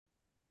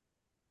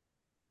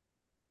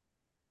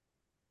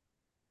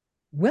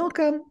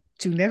Welcome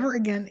to Never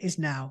Again is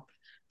Now,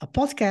 a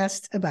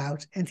podcast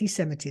about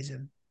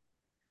anti-Semitism.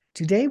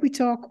 Today we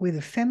talk with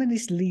a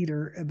feminist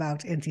leader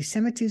about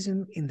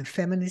anti-Semitism in the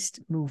feminist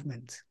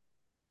movement.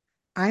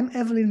 I'm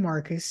Evelyn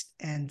Marcus,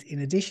 and in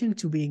addition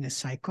to being a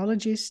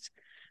psychologist,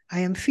 I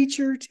am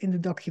featured in the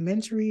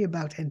documentary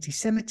about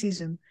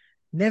anti-Semitism,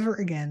 Never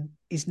Again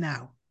is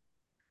Now.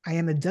 I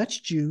am a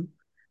Dutch Jew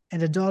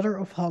and a daughter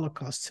of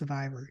Holocaust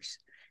survivors.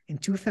 In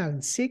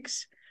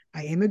 2006,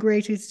 I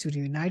immigrated to the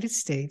United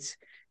States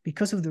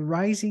because of the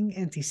rising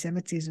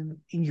anti-Semitism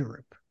in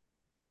Europe.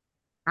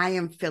 I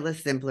am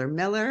Phyllis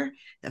Zimbler-Miller,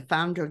 the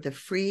founder of the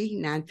free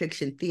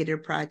nonfiction theater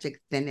project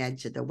Thin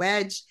Edge of the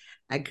Wedge.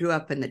 I grew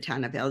up in the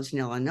town of Elgin,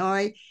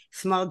 Illinois,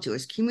 small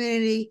Jewish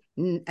community,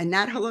 and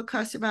not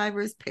Holocaust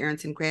survivors.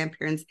 Parents and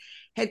grandparents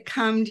had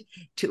come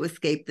to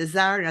escape the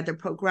Tsar and other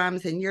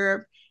pogroms in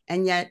Europe.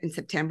 And yet in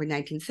September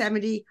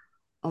 1970,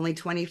 only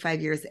 25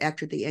 years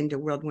after the end of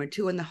World War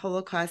II and the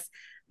Holocaust,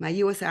 my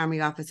U.S. Army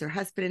officer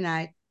husband and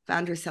I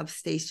found ourselves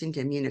stationed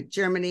in Munich,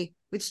 Germany,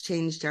 which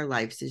changed our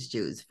lives as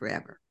Jews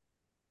forever.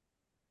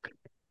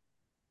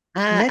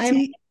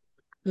 Letty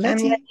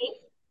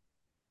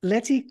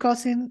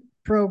Cottin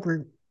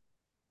Pogrebin.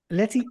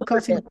 Letty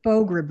Cottin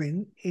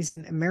Pogrebin is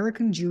an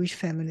American Jewish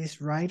feminist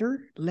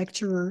writer,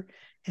 lecturer,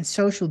 and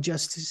social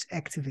justice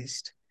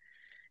activist.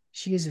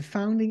 She is a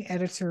founding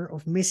editor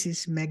of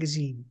Mrs.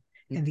 Magazine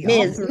and the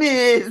author.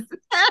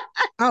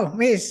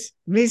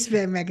 Miss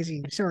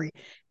Magazine. Sorry.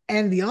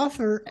 And the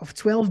author of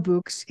 12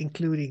 books,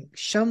 including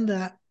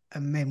Shanda,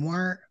 a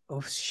memoir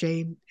of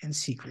shame and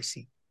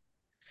secrecy.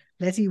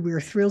 Letty,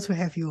 we're thrilled to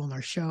have you on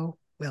our show.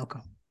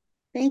 Welcome.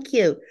 Thank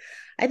you.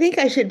 I think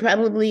I should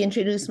probably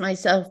introduce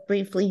myself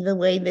briefly the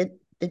way that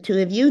the two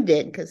of you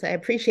did, because I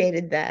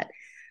appreciated that.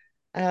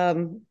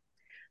 I'm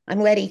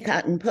Letty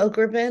Cottin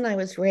Pogrebin. I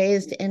was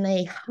raised in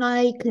a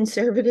high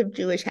conservative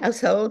Jewish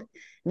household,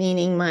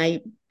 meaning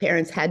my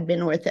parents had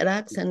been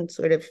Orthodox and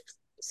sort of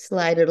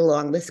slided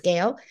along the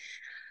scale.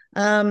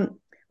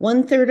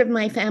 1/3 of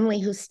my family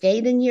who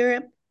stayed in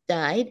Europe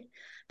died.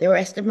 The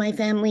rest of my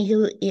family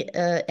who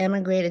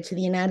emigrated to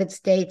the United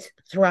States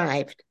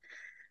thrived.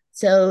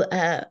 So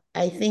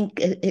I think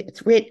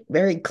it's written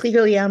very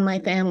clearly on my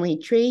family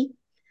tree,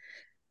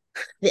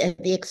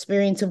 the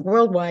experience of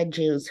worldwide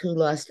Jews who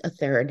lost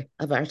 1/3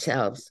 of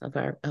ourselves, of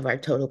our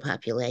total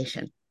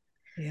population.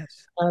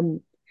 Yes.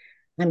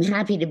 I'm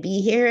happy to be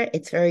here.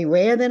 It's very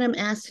rare that I'm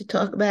asked to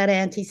talk about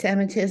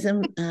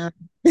anti-Semitism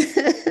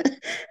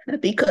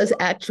because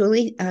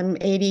actually I'm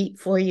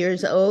 84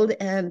 years old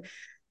and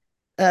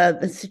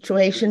the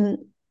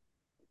situation,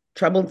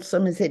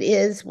 troublesome as it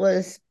is,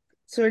 was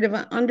sort of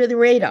under the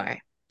radar,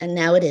 and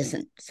now it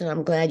isn't. So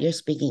I'm glad you're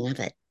speaking of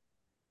it.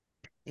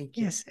 Thank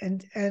you. Yes,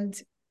 and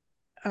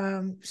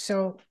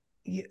so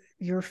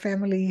your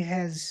family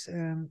has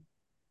in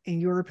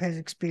Europe has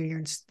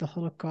experienced the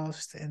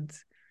Holocaust and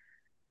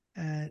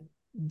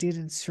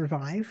didn't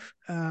survive.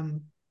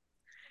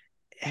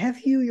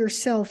 Have you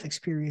yourself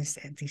experienced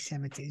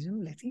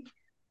anti-Semitism, Letty?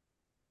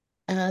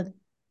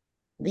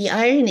 The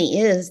irony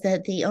is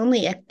that the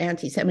only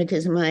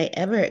anti-Semitism I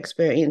ever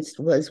experienced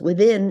was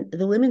within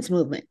the women's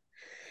movement.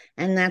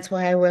 And that's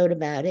why I wrote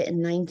about it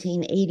in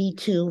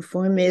 1982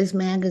 for Ms.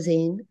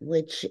 Magazine,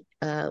 which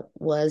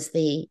was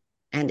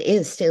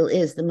still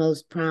is the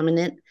most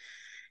prominent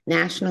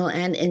national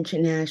and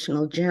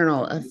international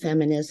journal of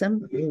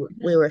feminism.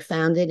 We were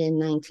founded in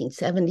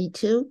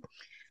 1972.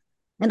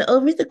 And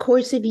over the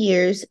course of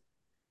years,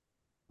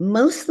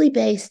 mostly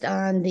based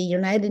on the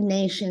United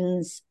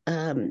Nations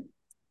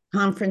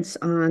Conference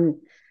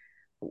on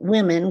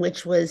Women,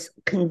 which was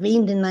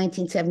convened in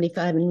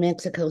 1975 in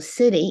Mexico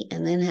City,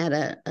 and then had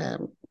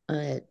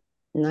a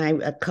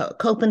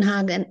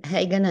Copenhagen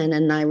and a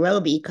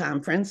Nairobi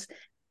conference,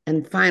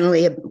 and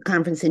finally a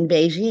conference in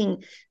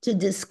Beijing to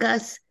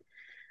discuss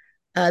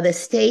the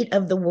state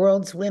of the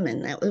world's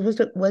women. That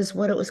was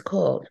what it was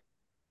called,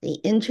 the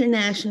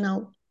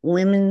International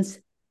Women's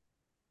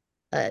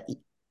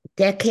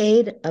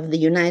Decade of the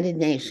United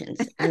Nations.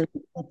 And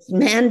its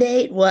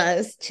mandate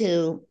was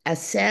to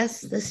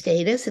assess the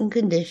status and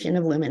condition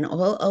of women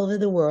all over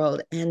the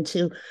world and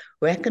to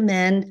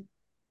recommend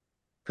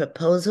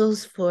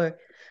proposals for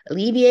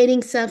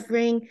alleviating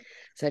suffering,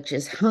 such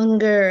as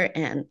hunger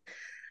and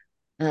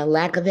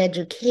lack of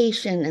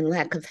education and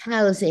lack of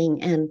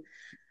housing and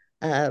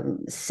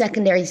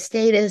secondary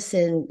status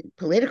in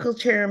political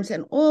terms,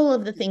 and all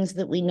of the things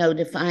that we know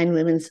define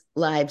women's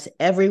lives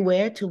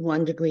everywhere to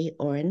one degree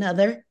or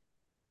another.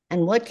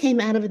 And what came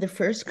out of the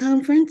first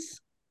conference?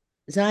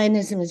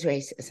 Zionism is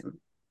racism.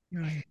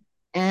 Right.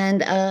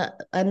 And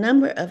a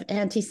number of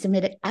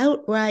anti-Semitic,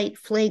 outright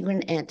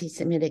flagrant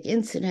anti-Semitic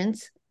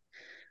incidents,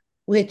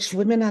 which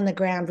women on the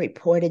ground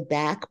reported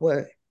back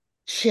were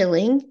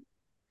chilling,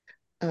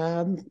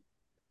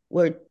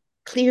 were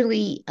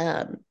clearly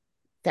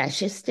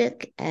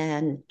fascistic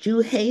and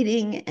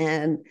Jew-hating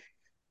and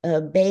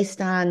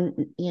based on,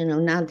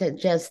 not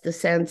just the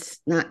sense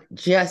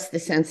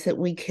that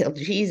we killed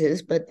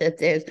Jesus, but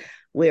that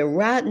we're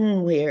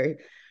rotten, we're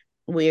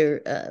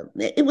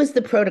it was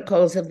the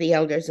protocols of the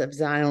elders of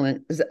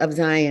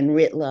Zion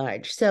writ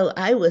large. So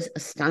I was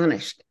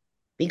astonished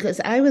because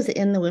I was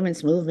in the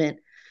women's movement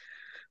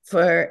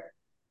for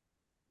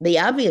the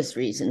obvious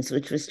reasons,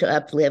 which was to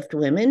uplift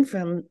women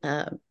from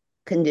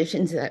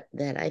conditions that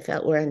I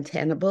felt were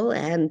untenable,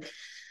 and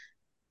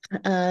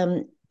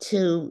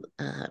to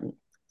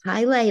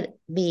highlight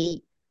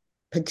the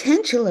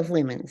potential of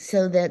women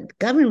so that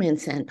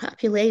governments and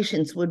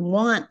populations would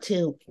want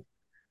to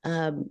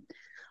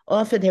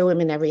offer their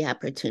women every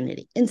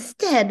opportunity.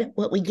 Instead,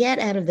 what we get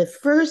out of the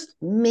first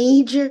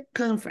major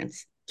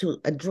conference to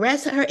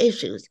address our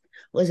issues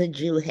was a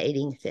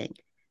Jew-hating thing.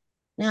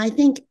 Now, I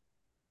think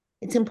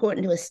it's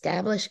important to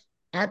establish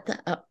at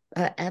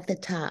the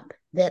top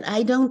that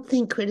I don't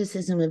think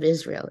criticism of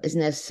Israel is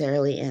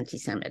necessarily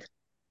anti-Semitic.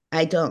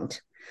 I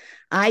don't.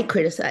 I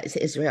criticize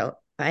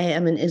Israel. I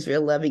am an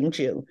Israel-loving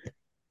Jew.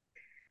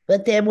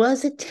 But there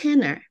was a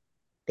tenor.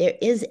 There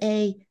is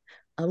a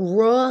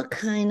raw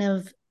kind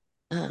of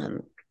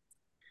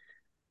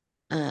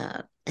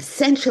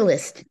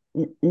essentialist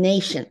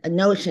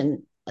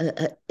notion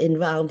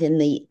involved in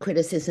the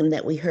criticism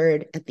that we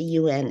heard at the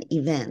UN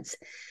events.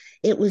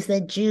 It was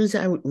that Jews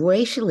are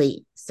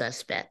racially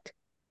suspect,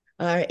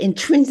 are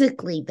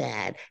intrinsically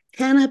bad,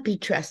 cannot be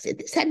trusted.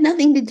 This had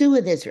nothing to do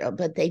with Israel,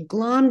 but they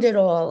glommed it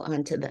all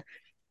onto the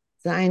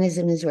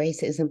Zionism is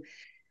racism,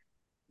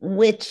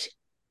 which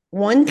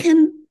one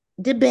can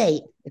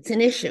debate. It's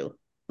an issue.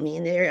 I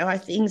mean, there are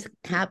things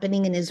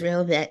happening in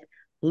Israel that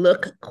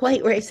look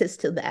quite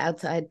racist to the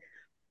outside,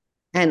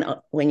 and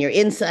when you're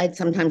inside,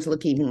 sometimes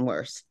look even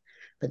worse.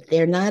 But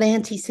they're not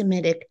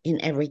anti-Semitic in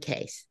every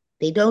case.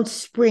 They don't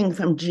spring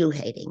from Jew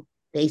hating.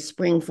 They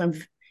spring from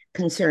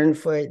concern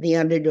for the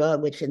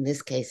underdog, which in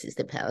this case is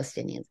the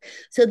Palestinians.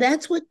 So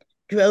that's what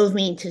drove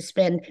me to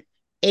spend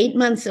 8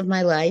 months of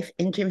my life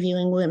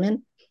interviewing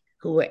women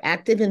who were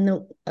active in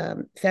the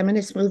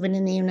feminist movement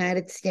in the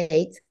United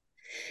States.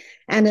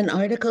 And an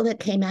article that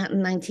came out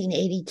in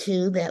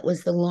 1982 that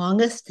was the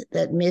longest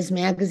that Ms.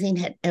 Magazine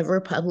had ever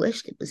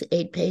published. It was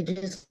 8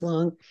 pages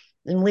long,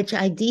 in which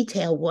I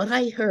detail what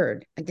I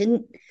heard. I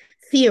didn't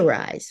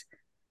theorize.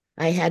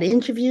 I had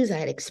interviews, I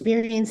had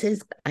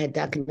experiences, I had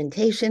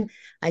documentation.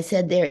 I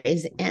said there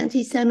is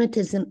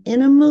anti-Semitism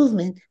in a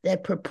movement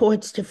that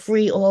purports to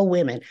free all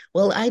women.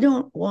 Well, I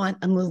don't want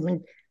a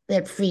movement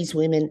that frees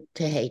women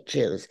to hate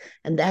Jews.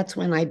 And that's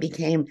when I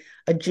became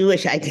a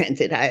Jewish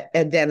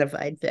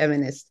identified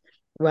feminist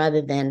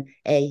rather than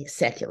a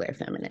secular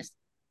feminist.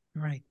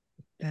 Right.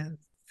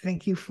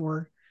 Thank you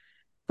for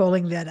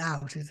calling that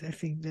out. I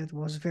think that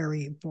was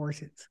very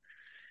important.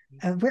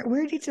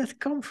 Where did that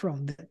come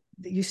from?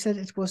 You said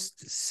it was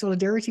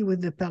solidarity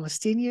with the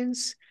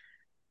Palestinians,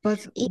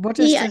 but what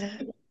does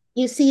that?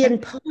 You see, in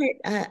part,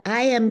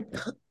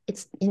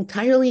 it's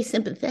entirely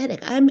sympathetic.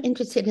 I'm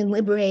interested in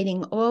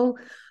liberating all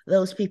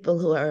those people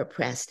who are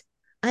oppressed.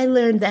 I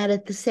learned that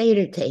at the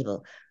Seder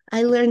table.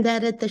 I learned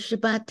that at the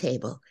Shabbat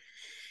table.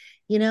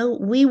 You know,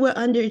 we were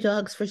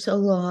underdogs for so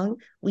long.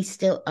 We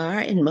still are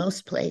in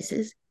most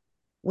places.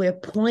 We're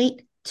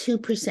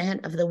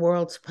 0.2% of the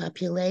world's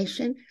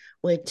population.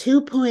 We're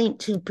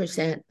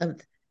 2.2%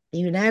 of the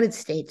United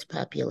States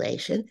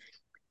population.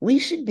 We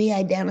should be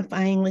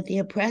identifying with the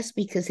oppressed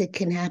because it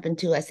can happen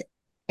to us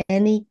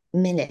any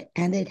minute,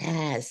 and it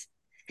has.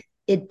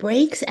 It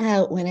breaks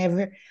out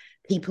whenever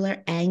people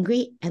are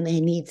angry and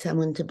they need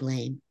someone to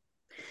blame.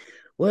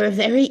 We're a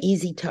very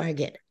easy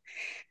target.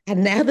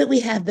 And now that we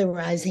have the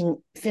rising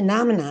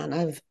phenomenon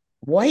of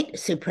white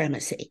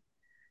supremacy,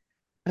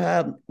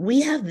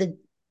 we have the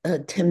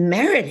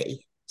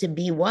temerity to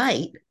be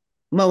white,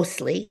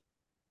 mostly.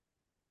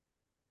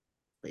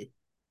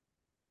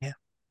 Yeah.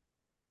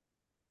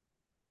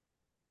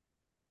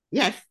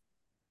 Yes.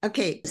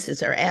 Okay.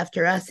 This are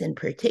after us in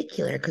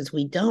particular because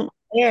we don't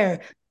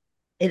wear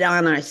it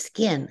on our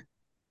skin.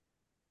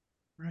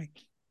 Right.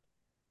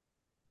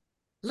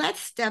 Let's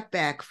step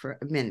back for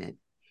a minute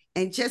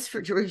and just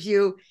to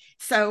review.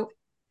 So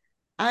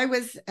I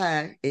was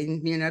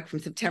in Munich from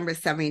September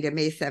 70 to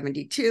May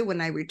 72. When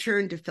I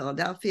returned to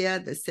Philadelphia,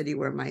 the city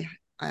where my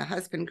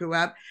husband grew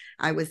up,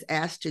 I was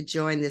asked to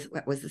join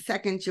what was the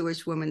second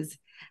Jewish women's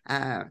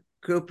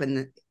group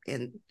in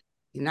the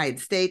United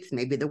States,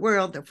 maybe the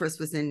world. The first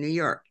was in New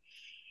York.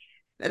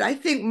 But I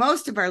think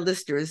most of our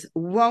listeners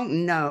won't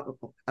know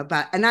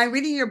about, and I'm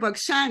reading your book,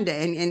 Shonda,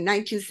 and in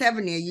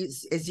 1970,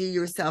 as you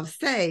yourself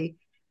say,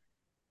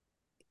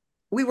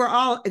 we were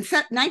all in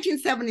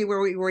 1970 where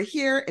we were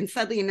here, and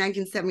suddenly in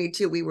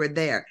 1972 we were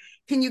there.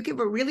 Can you give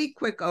a really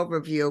quick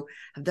overview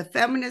of the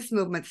feminist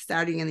movement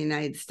starting in the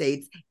United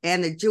States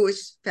and the Jewish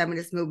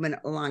feminist movement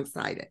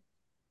alongside it?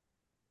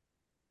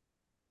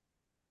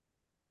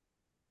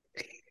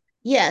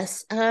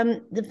 Yes,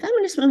 the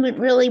feminist movement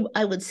really,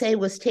 I would say,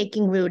 was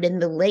taking root in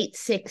the late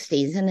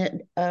 60s, and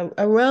it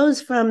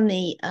arose from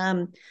the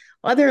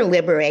other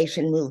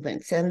liberation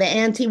movements and the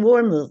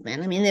anti-war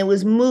movement. I mean, there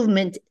was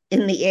movement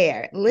in the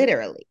air,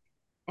 literally.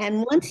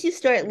 And once you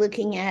start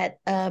looking at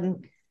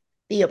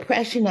the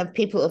oppression of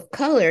people of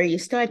color, you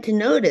start to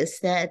notice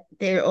that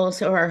there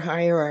also are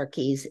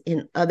hierarchies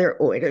in other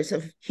orders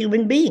of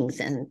human beings.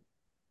 And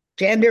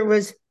gender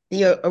was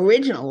the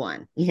original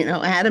one,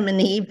 Adam and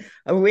Eve,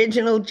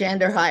 original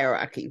gender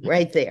hierarchy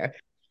right there.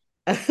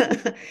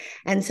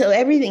 And so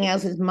everything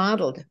else is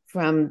modeled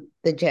from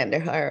the gender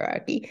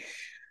hierarchy.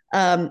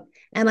 And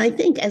I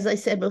think, as I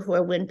said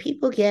before, when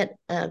people get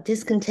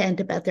discontent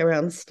about their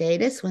own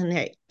status, when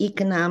they're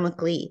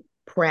economically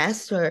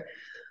pressed, or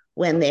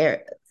when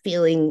they're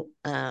feeling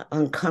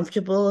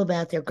uncomfortable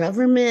about their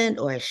government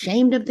or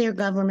ashamed of their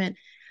government,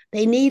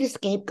 they need a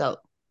scapegoat.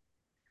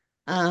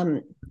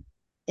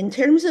 In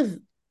terms of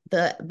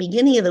the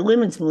beginning of the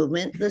women's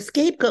movement, the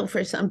scapegoat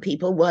for some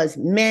people was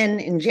men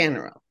in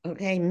general.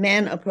 Okay,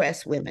 men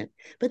oppress women.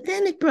 But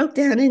then it broke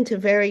down into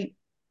very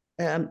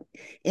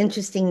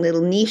interesting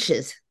little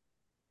niches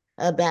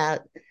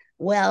about,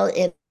 well,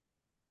 it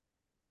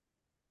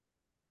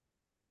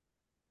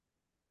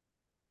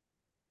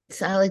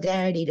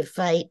solidarity to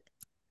fight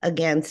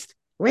against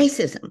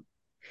racism.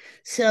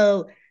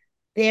 So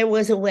there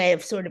was a way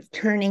of sort of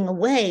turning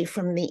away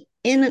from the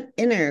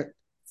inner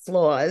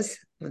flaws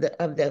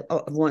of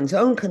one's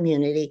own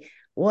community.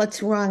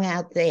 What's wrong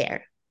out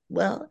there?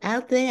 Well,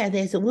 out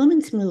there's a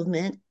women's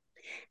movement,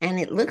 and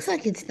it looks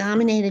like it's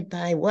dominated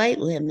by white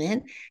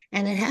women,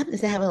 and it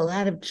happens to have a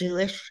lot of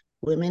Jewish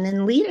women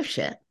in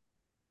leadership.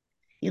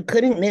 You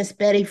couldn't miss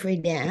Betty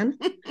Friedan,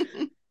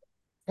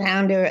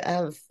 founder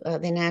of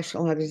the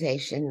National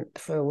Organization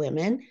for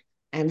Women,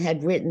 and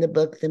had written the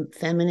book, The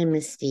Feminine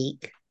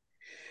Mystique.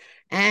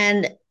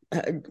 And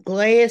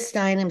Gloria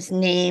Steinem's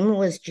name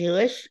was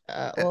Jewish,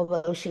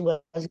 although she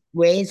was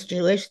raised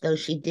Jewish, though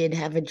she did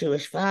have a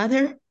Jewish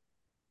father.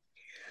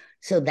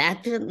 So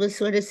that was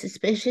sort of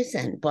suspicious.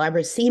 And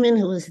Barbara Seaman,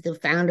 who was the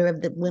founder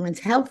of the women's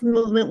health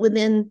movement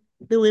within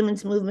the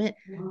women's movement,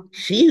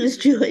 she was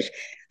Jewish.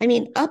 I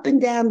mean, up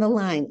and down the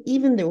line,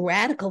 even the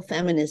radical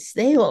feminists,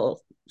 they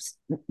all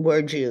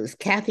were Jews.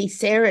 Kathy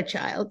Sarah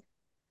Child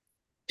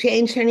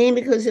changed her name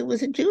because it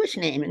was a Jewish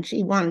name, and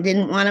she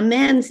didn't want a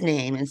man's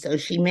name, and so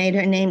she made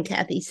her name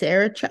Kathy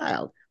Sarah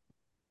Child,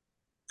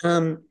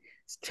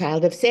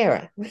 child of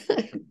Sarah.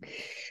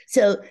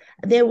 So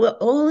there were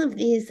all of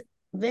these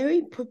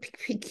very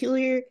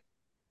peculiar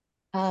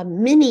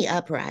mini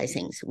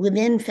uprisings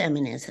within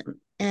feminism,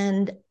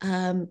 and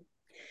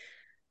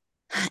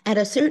at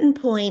a certain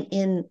point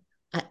in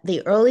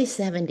the early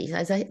 70s,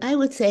 as I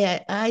would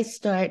say, I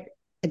start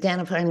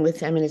identifying with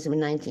feminism in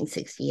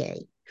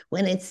 1968,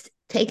 when it's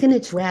taken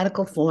its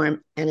radical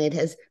form and it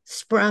has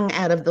sprung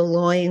out of the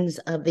loins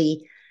of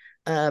the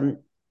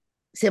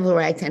civil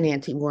rights and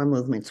anti-war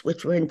movements,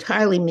 which were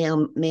entirely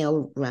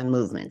male-run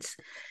movements.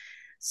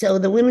 So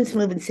the women's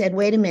movement said,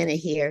 wait a minute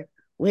here,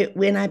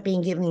 we're not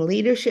being given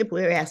leadership,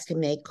 we're asked to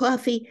make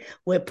coffee,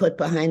 we're put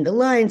behind the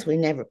lines, we're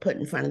never put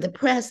in front of the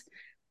press.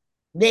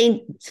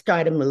 They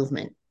start a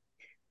movement.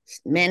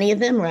 Many of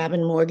them,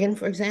 Robin Morgan,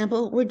 for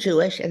example, were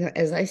Jewish. And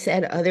as I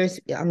said, others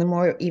on the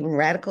more even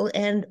radical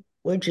end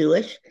were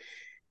Jewish.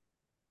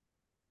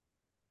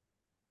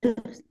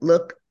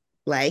 Look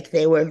like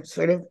they were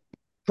sort of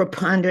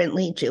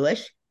preponderantly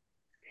Jewish.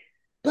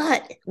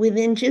 But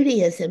within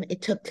Judaism,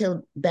 it took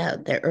till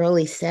about the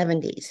early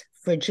 70s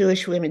for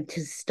Jewish women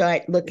to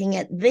start looking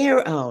at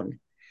their own,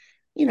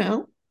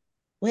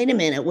 wait a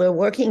minute, we're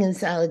working in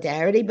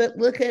solidarity, but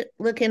look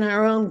in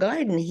our own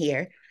garden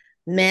here.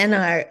 Men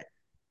are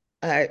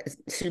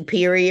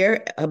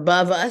superior,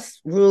 above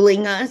us,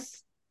 ruling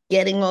us,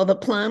 getting all the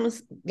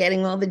plums,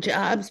 getting all the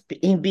jobs,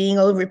 being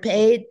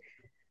overpaid.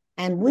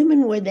 And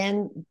women were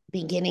then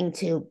beginning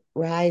to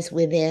rise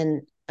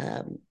within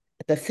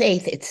the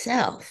faith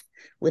itself,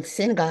 with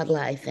synagogue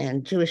life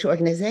and Jewish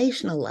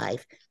organizational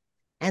life.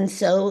 And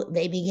so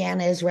they began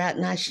Ezrat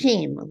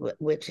Nashim,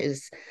 which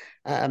is,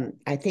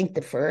 I think,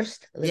 the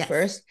first.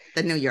 The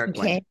New York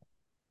one.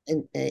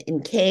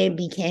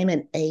 Became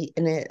a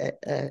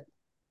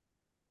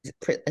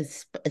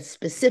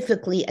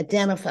specifically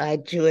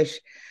identified Jewish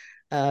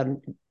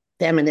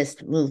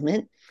feminist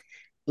movement.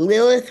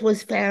 Lilith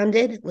was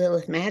founded.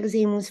 Lilith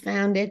magazine was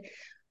founded.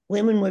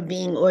 Women were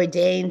being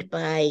ordained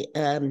by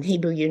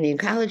Hebrew Union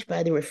College,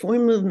 by the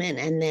Reform movement,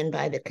 and then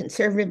by the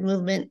conservative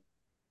movement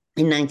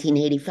in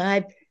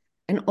 1985.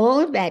 And all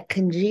of that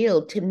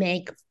congealed to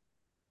make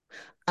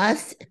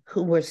us,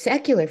 who were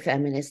secular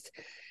feminists,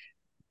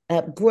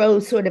 grow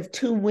sort of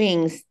two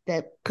wings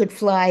that could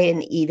fly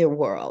in either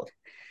world.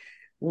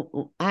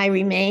 I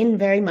remain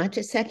very much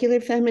a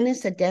secular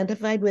feminist,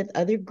 identified with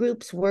other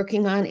groups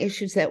working on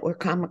issues that were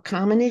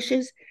common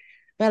issues.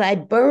 But I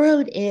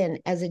burrowed in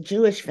as a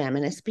Jewish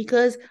feminist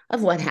because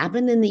of what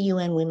happened in the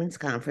UN Women's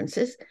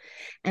Conferences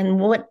and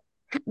what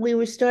we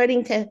were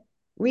starting to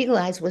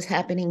realize was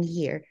happening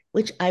here,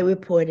 which I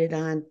reported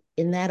on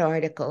in that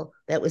article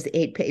that was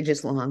 8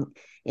 pages long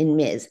in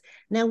Ms.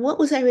 Now, what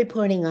was I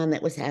reporting on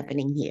that was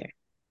happening here?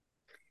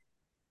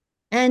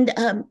 And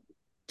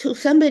to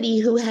somebody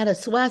who had a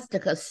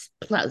swastika,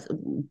 stuck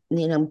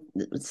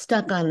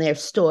on their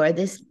store,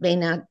 this may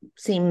not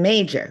seem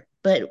major,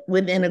 but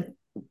within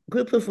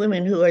group of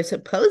women who are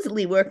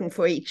supposedly working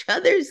for each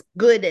other's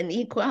good and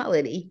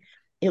equality,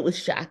 it was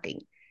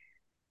shocking.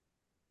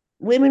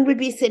 Women would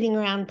be sitting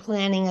around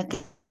planning a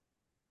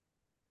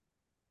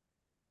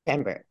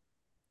September,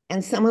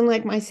 and someone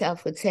like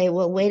myself would say,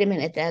 "Well, wait a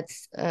minute,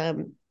 that's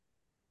Kol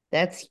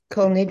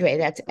Nidre,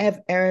 that's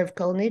Erev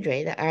Kol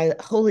Nidre, our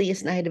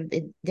holiest night of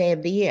the day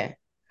of the year."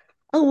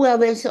 "Oh well,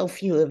 there's so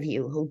few of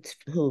you who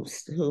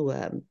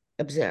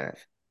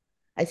observe."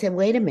 I said,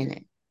 "Wait a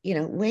minute,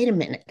 wait a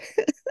minute."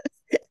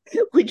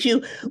 would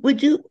you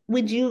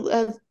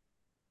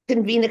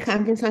convene a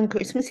conference on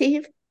Christmas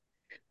Eve?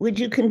 Would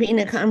you convene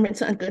a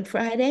conference on Good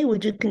Friday?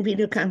 Would you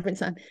convene a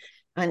conference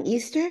on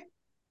Easter?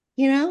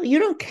 You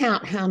don't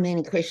count how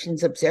many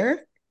Christians observe.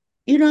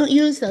 You don't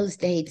use those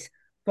dates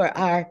for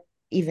our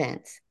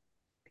events.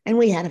 And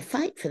we had a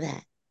fight for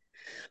that.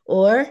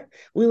 Or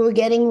we were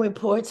getting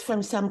reports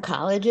from some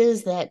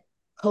colleges that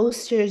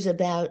posters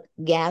about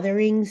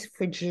gatherings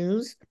for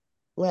Jews,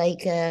 like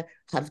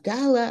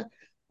Havdalah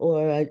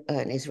or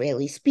an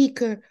Israeli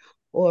speaker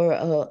or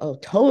a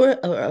Torah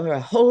or a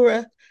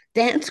Hora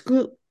dance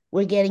group,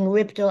 were getting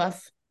ripped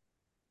off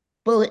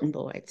bulletin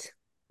boards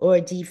or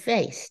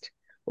defaced,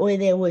 or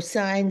there were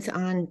signs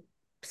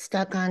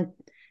stuck on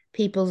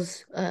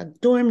people's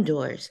dorm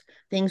doors.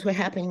 Things were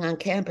happening on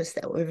campus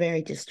that were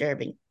very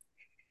disturbing.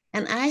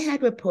 And I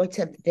had reports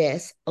of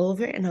this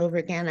over and over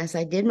again as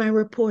I did my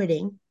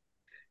reporting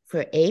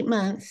for 8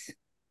 months,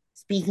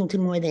 speaking to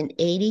more than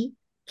 80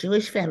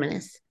 Jewish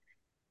feminists,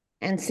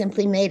 and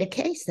simply made a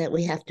case that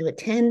we have to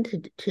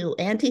attend to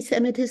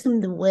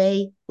anti-Semitism the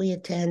way we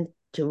attend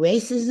to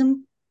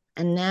racism,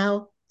 and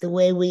now the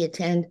way we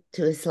attend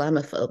to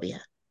Islamophobia.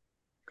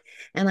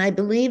 And I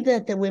believe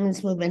that the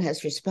women's movement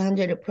has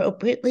responded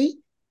appropriately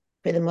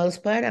for the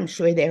most part. I'm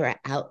sure there are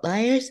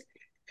outliers,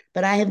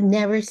 but I have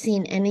never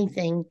seen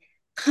anything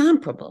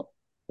comparable.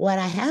 What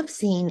I have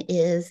seen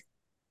is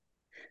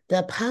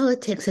the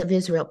politics of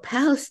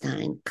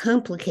Israel-Palestine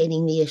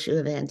complicating the issue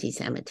of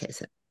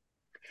anti-Semitism.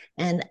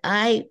 And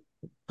I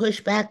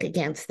push back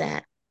against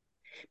that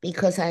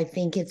because I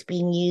think it's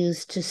being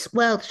used to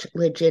squelch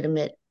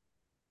legitimate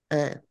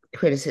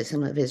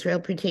criticism of Israel,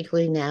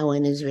 particularly now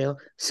when Israel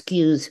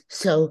skews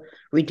so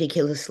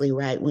ridiculously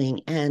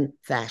right-wing and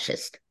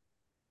fascist.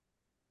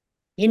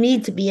 You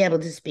need to be able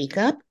to speak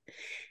up,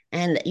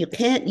 and you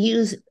can't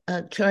use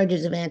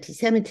charges of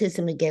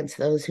anti-Semitism against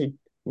those who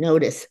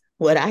notice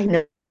what I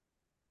know.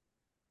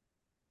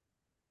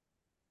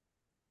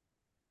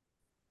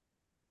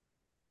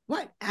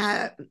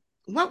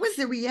 What was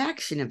the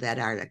reaction of that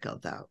article,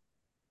 though?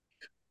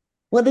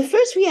 Well, the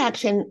first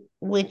reaction,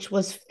 which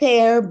was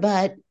fair,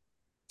 but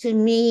to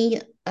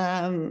me,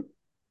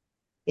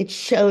 it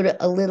showed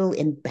a little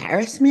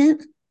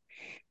embarrassment.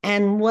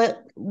 And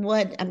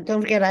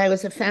don't forget, I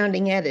was a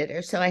founding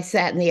editor, so I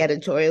sat in the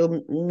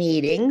editorial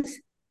meetings,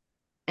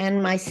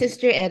 and my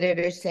sister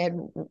editor said,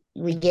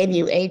 "We gave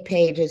you 8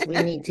 pages.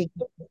 We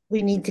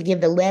need to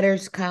give the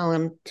letters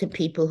column to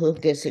people who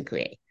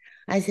disagree."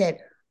 I said,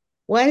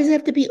 "Why does it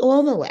have to be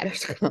all the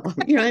letters column?"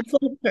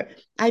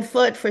 I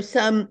fought for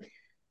some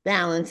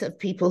balance of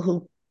people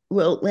who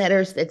wrote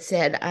letters that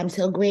said, "I'm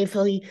so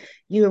grateful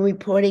you're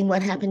reporting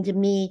what happened to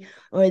me,"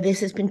 or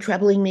 "This has been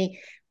troubling me."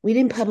 We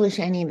didn't publish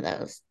any of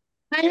those.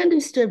 I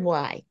understood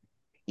why.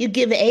 You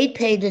give 8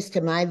 pages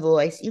to my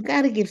voice, you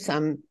got to give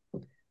something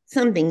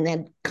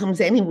that comes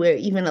anywhere,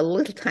 even a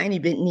little tiny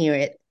bit near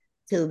it,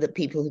 to the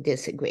people who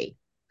disagree.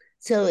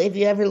 So if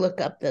you ever look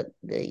up the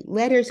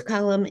letters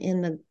column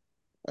in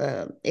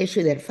the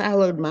issue that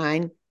followed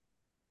mine,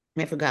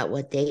 I forgot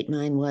what date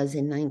mine was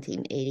in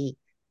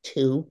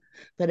 1982,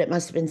 but it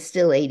must have been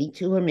still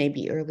 82 or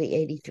maybe early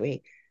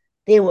 83.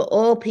 They were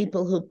all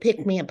people who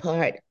picked me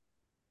apart,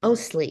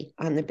 mostly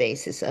on the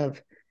basis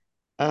of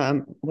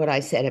what I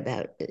said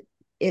about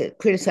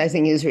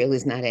criticizing Israel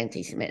is not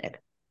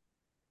anti-Semitic.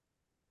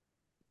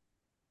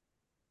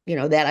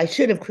 That I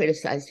should have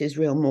criticized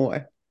Israel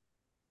more,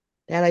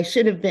 that I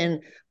should have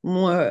been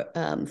more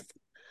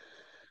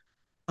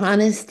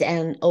honest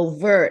and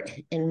overt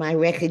in my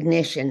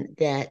recognition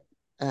that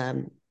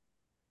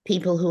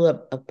people who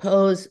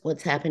oppose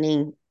what's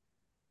happening,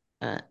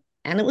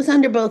 and it was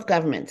under both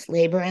governments,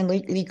 Labor and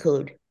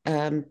Likud,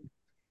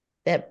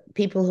 that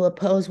people who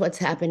oppose what's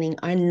happening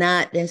are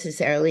not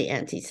necessarily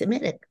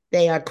anti-Semitic.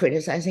 They are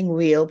criticizing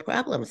real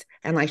problems.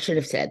 And I should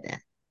have said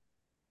that,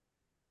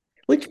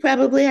 which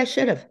probably I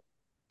should have.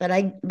 But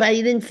I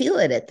didn't feel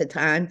it at the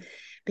time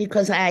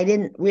because I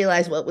didn't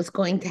realize what was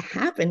going to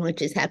happen,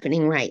 which is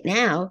happening right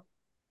now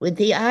with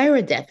the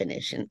IRA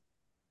definition.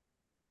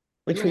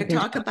 You want to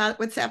talk about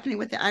what's happening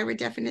with the IRA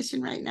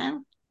definition right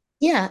now?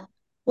 Yeah.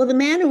 Well, the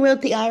man who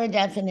wrote the IRA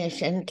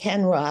definition,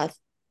 Ken Roth,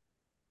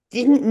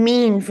 didn't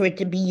mean for it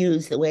to be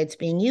used the way it's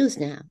being used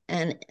now.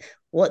 And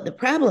what the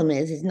problem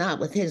is not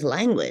with his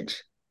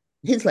language.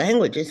 His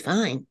language is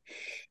fine.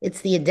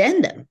 It's the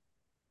addendum.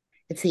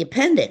 It's the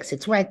appendix.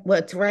 It's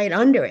what's right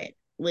under it,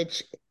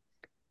 which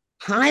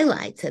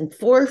highlights and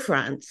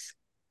forefronts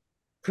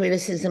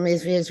criticism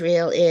of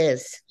Israel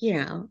is,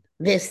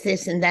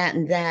 this, and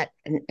that,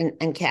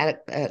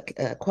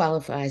 and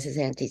qualifies as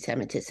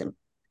anti-Semitism.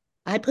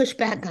 I push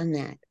back on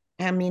that.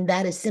 I mean,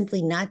 that is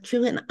simply not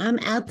true. And I'm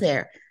out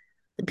there.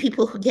 The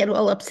people who get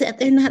all upset,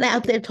 they're not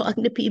out there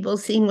talking to people,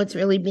 seeing what's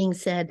really being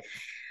said.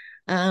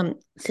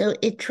 So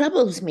it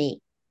troubles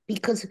me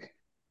because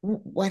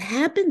what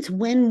happens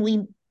when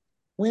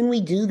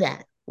we do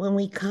that, when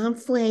we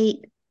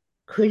conflate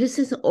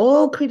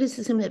all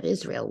criticism of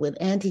Israel with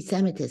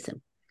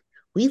anti-Semitism,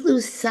 we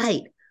lose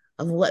sight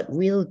of what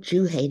real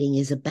Jew hating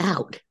is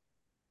about.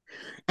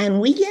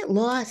 And we get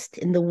lost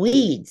in the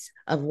weeds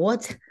of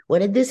what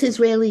did this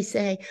Israeli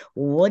say?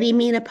 What do you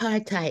mean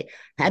apartheid?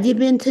 Have you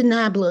been to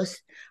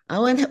Nablus?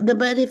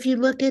 But if you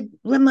look at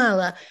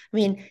Ramallah, I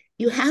mean,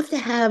 you have to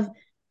have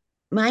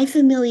my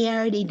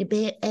familiarity to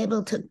be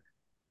able to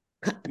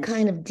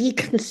kind of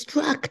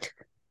deconstruct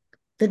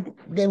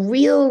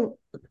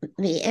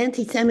the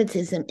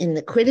anti-Semitism in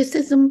the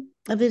criticism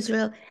of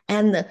Israel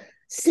and the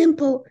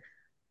simple,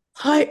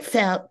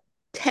 heartfelt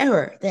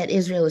terror that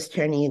Israel is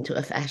turning into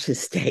a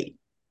fascist state.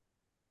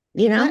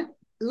 You know?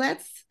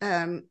 Let's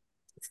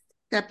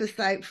step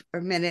aside for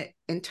a minute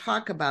and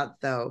talk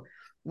about, though,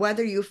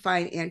 whether you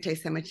find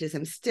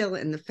anti-Semitism still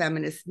in the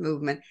feminist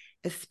movement,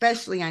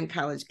 especially on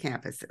college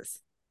campuses.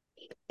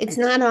 It's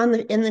not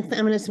in the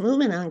feminist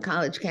movement on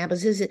college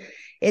campuses.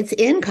 It's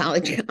on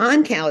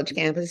college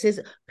campuses,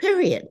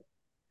 period.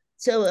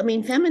 So, I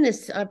mean,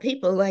 feminists are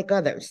people like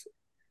others.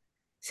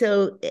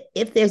 So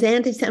if there's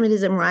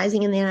anti-Semitism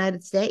rising in the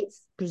United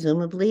States,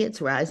 presumably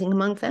it's rising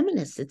among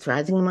feminists. It's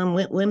rising among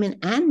women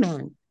and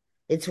men.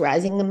 It's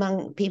rising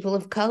among people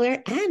of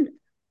color and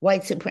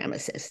white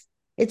supremacists.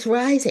 It's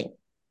rising.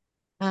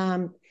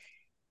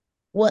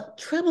 What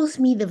troubles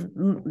me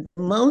the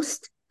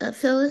most,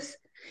 Phyllis,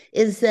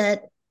 is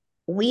that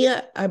we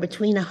are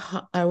between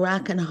a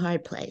rock and a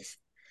hard place.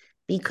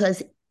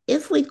 Because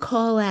if we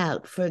call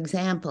out, for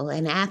example,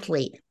 an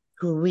athlete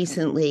who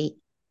recently,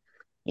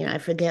 I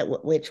forget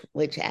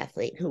which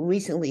athlete, who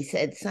recently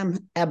said some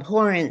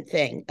abhorrent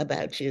thing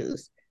about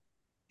Jews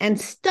and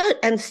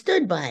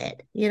stood by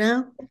it,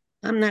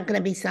 I'm not going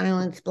to be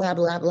silenced, blah,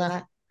 blah,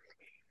 blah.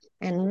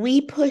 And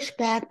we push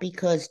back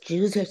because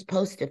Jews are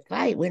supposed to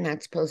fight. We're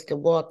not supposed to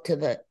walk to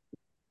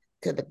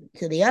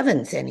the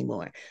ovens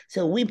anymore.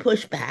 So we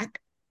push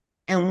back.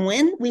 And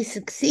when we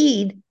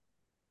succeed,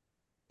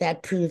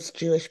 that proves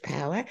Jewish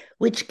power,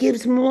 which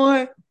gives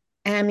more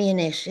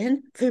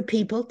ammunition for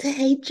people to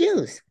hate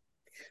Jews.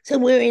 So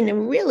we're in a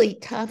really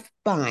tough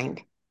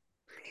bind.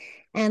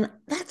 And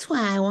that's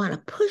why I want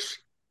to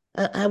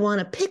I want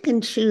to pick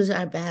and choose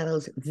our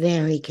battles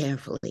very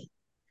carefully.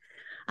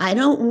 I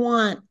don't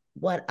want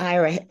what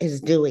Ira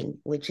is doing,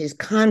 which is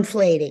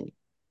conflating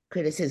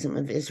criticism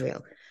of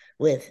Israel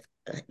with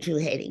Jew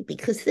hating,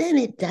 because then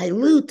it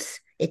dilutes,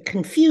 it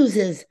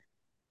confuses,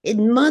 it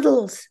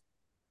muddles.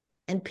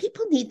 And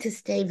people need to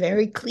stay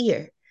very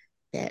clear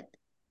that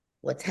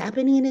what's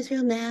happening in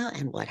Israel now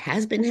and what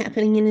has been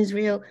happening in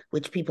Israel,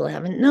 which people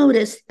haven't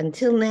noticed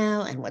until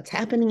now, and what's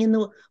happening in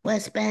the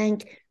West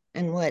Bank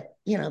and what,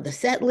 the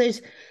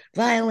settlers'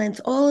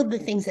 violence, all of the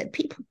things that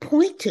people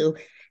point to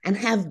and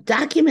have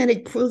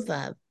documented proof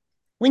of.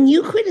 When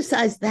you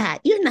criticize that,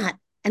 you're not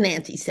an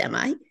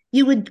anti-Semite.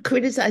 You would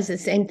criticize the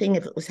same thing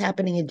if it was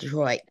happening in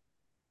Detroit.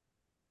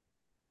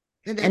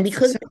 And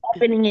because it's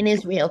happening in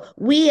Israel,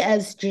 we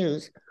as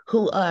Jews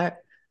who are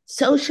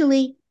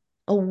socially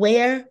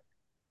aware,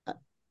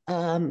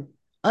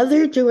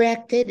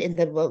 other-directed in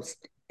the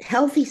most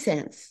healthy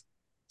sense,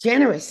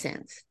 generous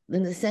sense,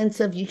 in the sense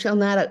of you shall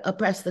not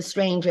oppress the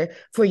stranger,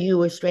 for you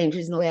were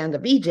strangers in the land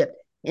of Egypt.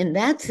 In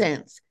that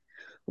sense,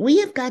 we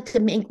have got to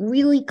make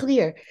really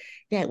clear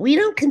that we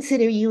don't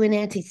consider you an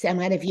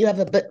anti-Semite if you have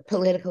a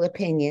political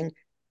opinion.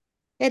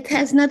 It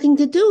has nothing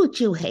to do with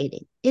Jew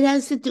hating. It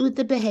has to do with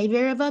the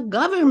behavior of our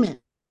government.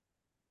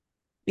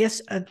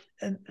 Yes,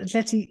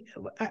 Letty,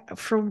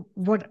 from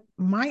what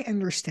my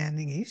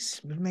understanding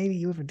is, but maybe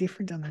you have a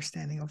different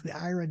understanding of the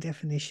IRA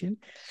definition,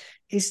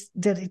 is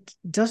that it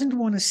doesn't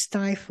want to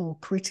stifle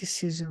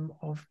criticism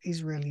of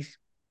Israeli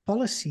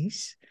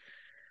policies,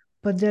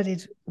 but that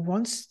it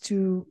wants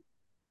to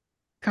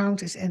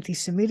count as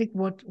anti-Semitic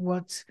what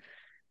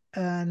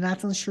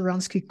Nathan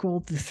Sharansky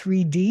called the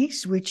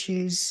 3Ds, which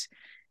is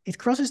it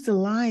crosses the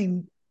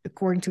line,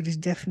 according to this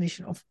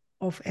definition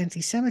of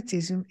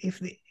anti-Semitism, if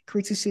the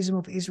criticism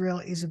of Israel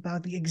is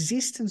about the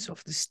existence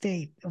of the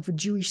state, of a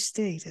Jewish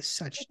state as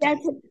such.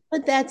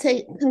 But that's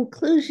a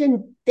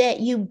conclusion that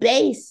you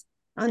base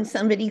on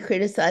somebody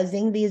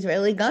criticizing the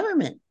Israeli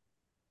government.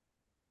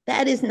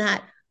 That is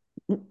not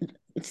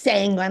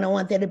saying I don't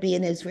want there to be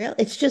in Israel.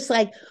 It's just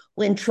like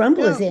when Trump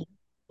was in.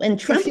 When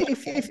Trump,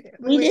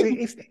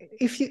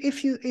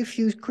 if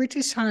you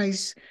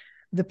criticize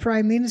the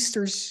prime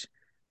minister's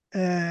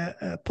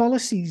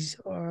policies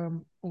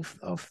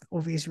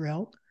of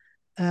Israel,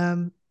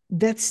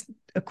 that's,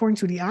 according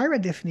to the IRA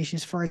definition,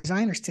 as far as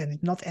I understand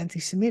it, not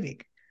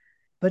anti-Semitic.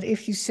 But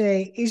if you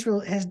say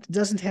Israel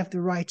doesn't have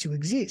the right to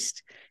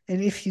exist,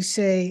 and if you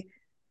say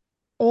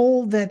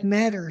all that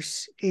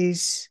matters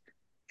is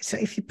so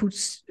if you put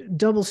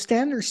double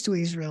standards to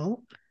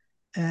Israel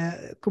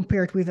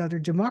compared with other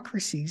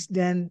democracies,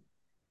 then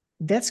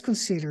that's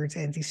considered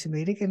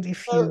anti-Semitic. And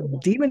if you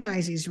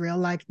demonize Israel,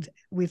 like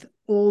with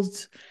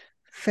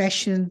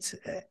old-fashioned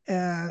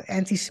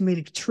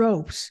anti-Semitic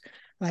tropes,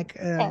 like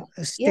a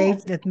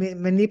state that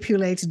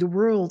manipulates the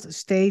world, a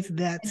state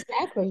that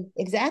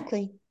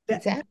exactly.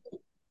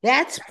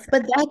 That's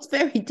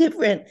very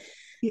different.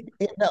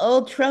 The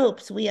old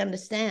tropes we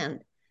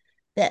understand,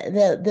 that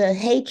the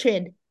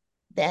hatred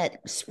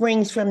that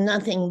springs from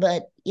nothing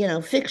but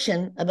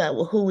fiction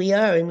about who we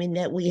are. I mean,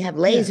 that we have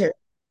lasers. Yeah.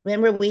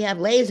 Remember, we have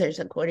lasers,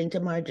 according to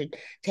Margaret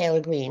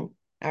Taylor Greene,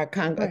 our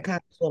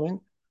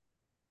congresswoman.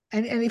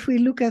 And if we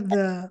look at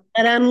the,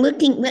 but I'm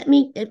looking. Let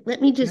me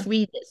just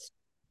read this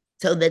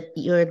so that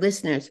your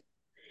listeners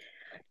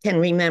can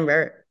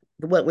remember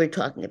what we're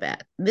talking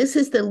about. This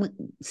is the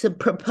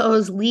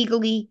proposed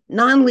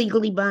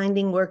non-legally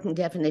binding working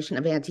definition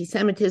of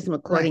anti-Semitism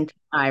according to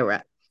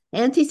IRA.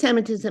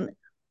 Anti-Semitism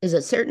is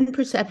a certain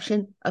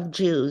perception of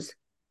Jews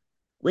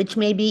which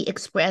may be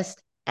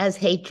expressed as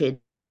hatred,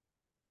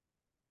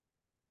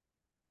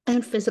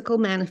 and physical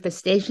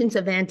manifestations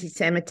of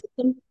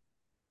anti-Semitism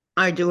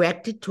are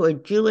directed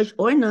toward Jewish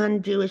or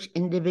non-Jewish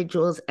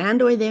individuals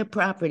and or their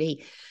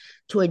property,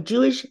 toward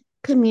Jewish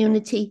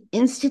community,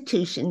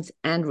 institutions,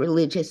 and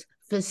religious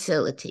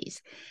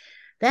facilities.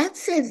 That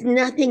says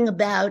nothing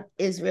about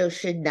Israel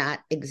should not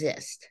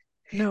exist.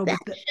 No, but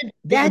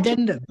the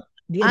addendum.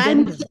 The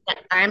addendum.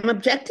 I'm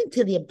objecting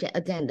to the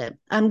addendum.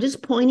 I'm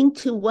just pointing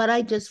to what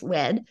I just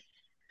read,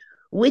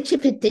 which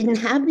if it didn't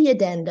have the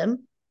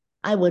addendum,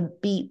 I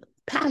would be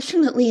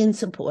passionately in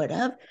support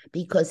of,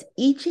 because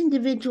each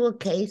individual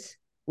case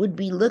would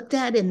be looked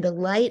at in the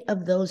light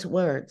of those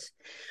words.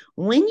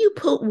 When you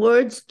put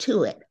words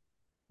to it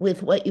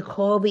with what you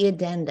call the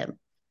addendum,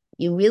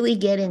 you really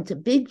get into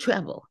big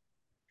trouble,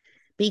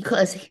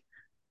 because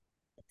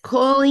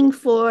calling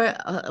for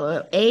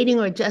or aiding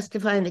or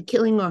justifying the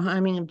killing or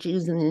harming of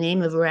Jews in the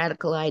name of a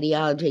radical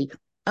ideology,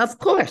 of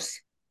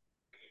course,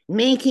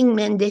 making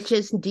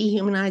mendicious,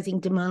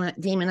 dehumanizing,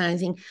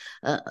 demonizing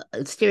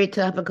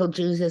stereotypical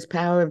Jews as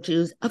power of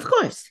Jews, of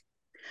course.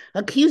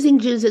 Accusing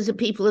Jews as a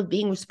people of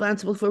being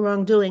responsible for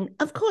wrongdoing,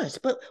 of course.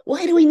 But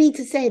why do we need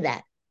to say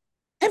that?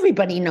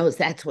 Everybody knows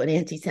that's what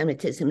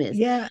anti-Semitism is.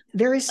 Yeah,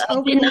 there is.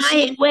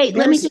 Wait,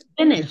 let me just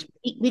finish,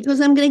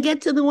 because I'm going to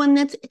get to the one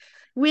that's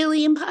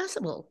really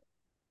impossible.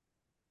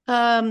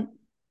 Denying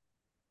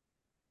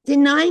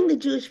the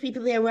Jewish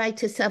people their right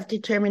to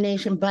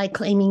self-determination by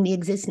claiming the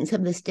existence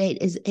of the state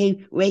is a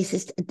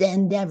racist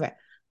endeavor.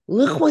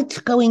 Look what's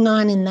going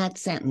on in that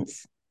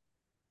sentence.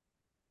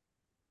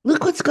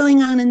 Look what's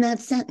going on in that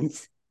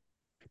sentence.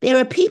 There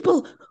are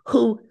people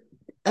who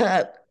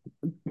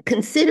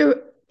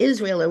consider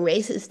Israel a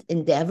racist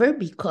endeavor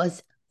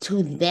because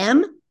to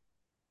them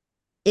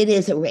it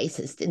is a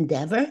racist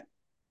endeavor.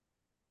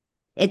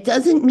 It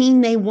doesn't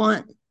mean they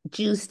want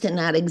Jews to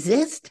not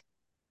exist,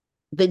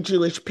 the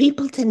Jewish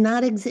people to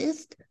not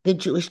exist, the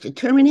Jewish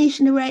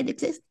determination to right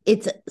exist.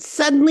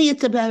 Suddenly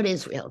it's about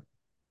Israel.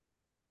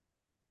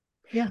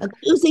 Yeah.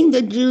 Accusing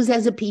the Jews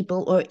as a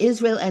people or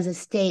Israel as a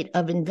state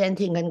of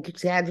inventing and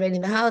exaggerating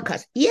the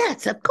Holocaust.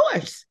 Yes, of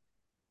course.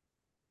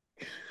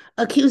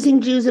 Accusing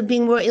Jews of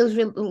being more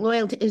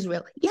loyal to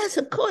Israel. Yes,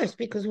 of course,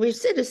 because we're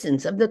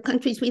citizens of the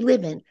countries we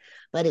live in.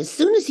 But as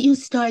soon as you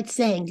start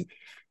saying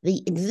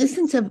the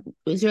existence of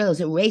Israel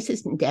as a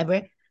racist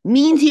endeavor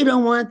means you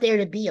don't want there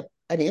to be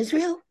an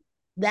Israel,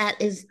 that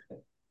is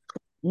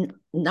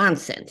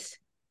nonsense.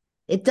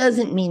 It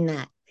doesn't mean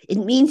that. It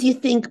means you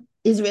think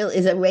Israel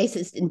is a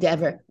racist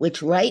endeavor,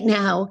 which right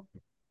now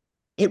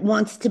it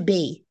wants to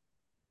be.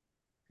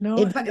 No,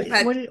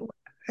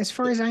 as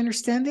far as I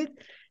understand it,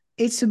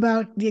 it's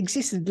about the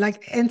existence,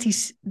 like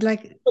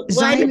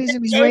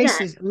Zionism is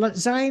racist.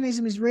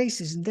 Zionism is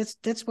racist, and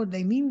that's what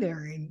they mean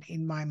there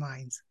in my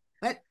mind.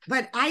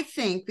 But I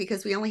think,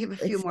 because we only have a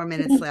few more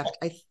minutes left,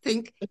 I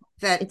think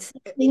that it's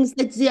things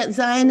that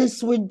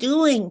Zionists were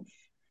doing,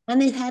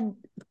 and it had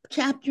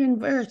chapter and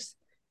verse.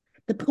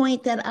 The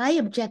point that I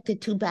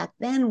objected to back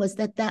then was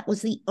that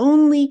was the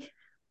only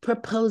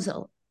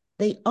proposal,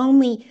 the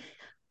only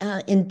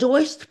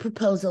endorsed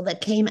proposal that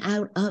came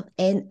out of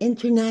an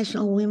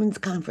international women's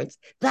conference.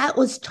 That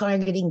was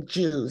targeting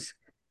Jews,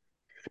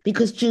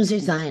 because Jews are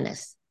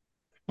Zionists.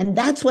 And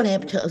that's what I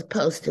am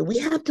opposed to. We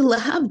have to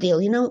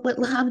lahavdil. You know what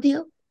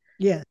lahavdil?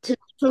 Yeah. To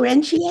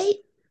differentiate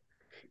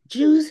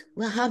Jews,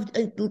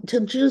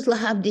 to Jews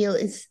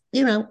lahavdil is,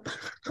 we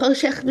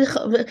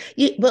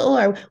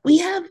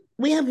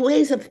have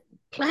ways of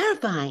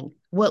clarifying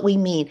what we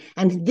mean,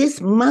 and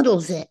this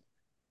muddles it.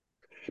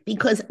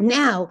 Because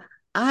now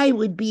I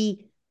would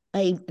be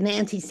an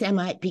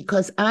anti-Semite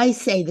because I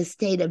say the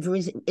state of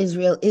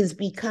Israel is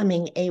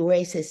becoming a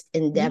racist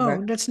endeavor.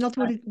 No, that's not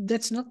what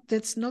that's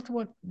not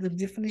what the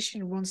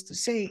definition wants to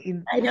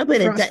say. I know, but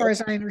as far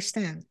as I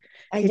understand,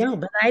 I know,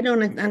 but I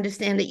don't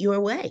understand it your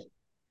way.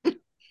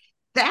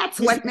 That's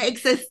what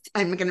makes us.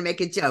 I'm going to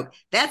make a joke.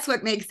 That's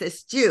what makes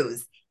us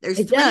Jews. There's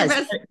three of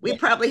us. We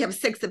probably have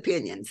 6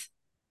 opinions.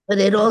 But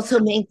it also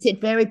makes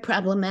it very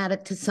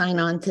problematic to sign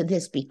on to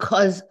this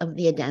because of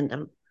the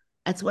addendum.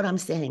 That's what I'm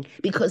saying.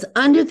 Because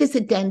under this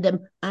addendum,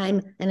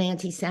 I'm an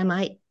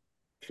anti-Semite.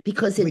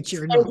 Because Which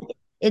you're not.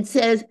 it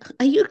says,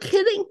 are you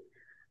kidding?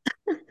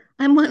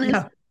 I'm one of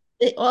No.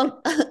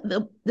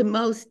 the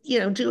most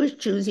Jewish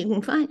Jews you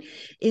can find.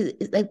 Is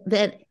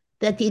that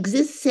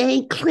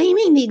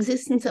claiming the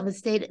existence of a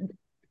state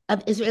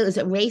of Israel is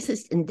a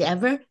racist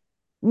endeavor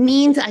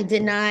means I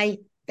deny.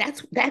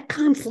 That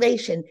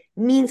conflation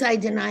means I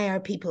deny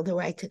our people the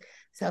right to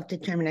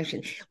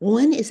self-determination.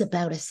 One is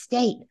about a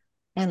state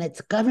and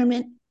its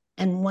government,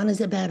 and one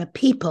is about a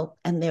people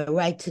and their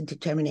right to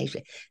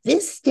determination.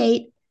 This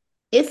state,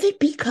 if it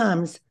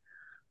becomes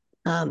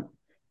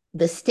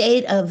the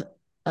state of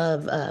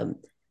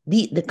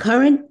the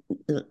current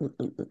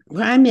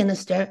prime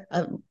minister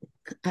of,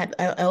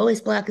 I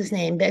always block his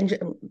name,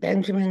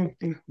 Benjamin.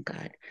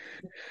 God,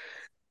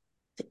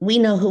 we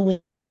know who.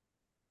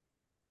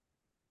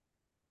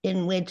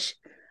 In which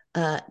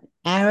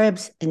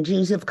Arabs and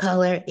Jews of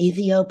color,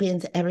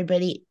 Ethiopians,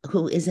 everybody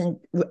who isn't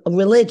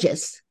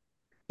religious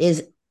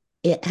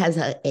it has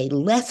a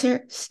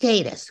lesser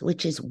status,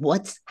 which is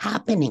what's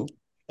happening.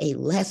 A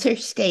lesser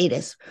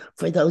status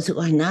for those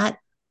who are not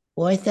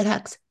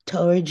Orthodox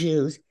Torah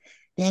Jews.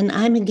 Then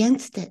I'm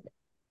against it.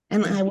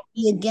 And I will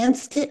be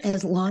against it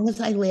as long as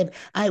I live.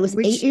 I was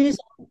 8 years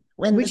old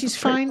when which is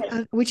fine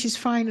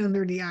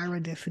under the IRA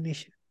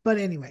definition. But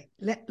anyway,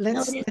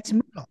 let's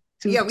move on.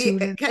 We're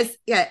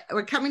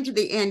coming to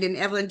the end. And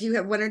Evelyn, do you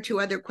have one or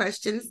two other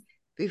questions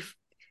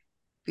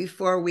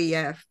before we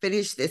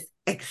finish this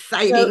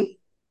exciting?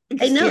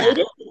 I know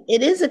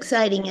it is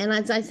exciting, and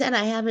as I said,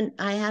 I haven't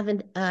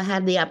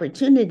had the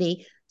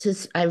opportunity to.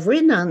 I've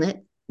written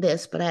on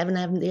this, but I haven't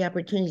had the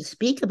opportunity to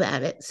speak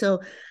about it. So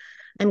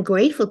I'm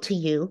grateful to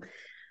you.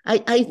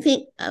 I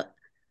think.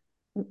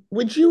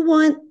 Would you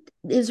want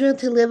Israel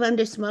to live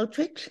under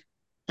Smotrich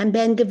and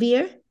Ben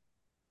Gvir?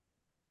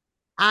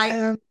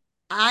 I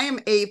am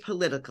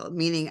apolitical,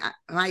 meaning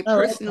I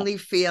personally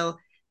feel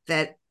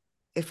that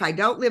if I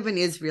don't live in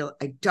Israel,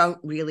 I don't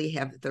really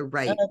have the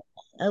right.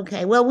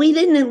 Okay. Well, we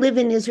didn't live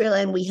in Israel,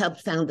 and we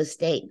helped found the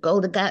state.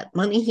 Golda got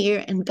money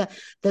here, and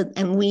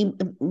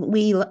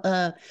we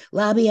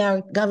lobby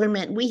our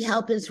government. We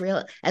help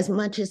Israel as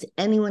much as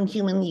anyone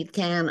humanly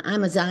can.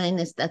 I'm a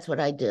Zionist. That's what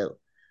I do.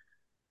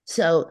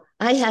 So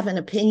I have an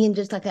opinion,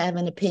 just like I have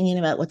an opinion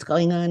about what's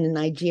going on in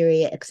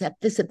Nigeria,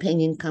 except this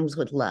opinion comes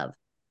with love.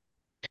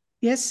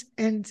 Yes,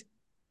 and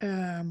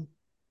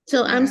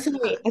so I'm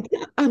sorry.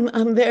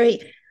 I'm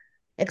very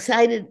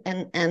excited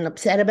and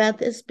upset about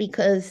this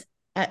because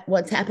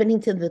what's happening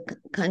to the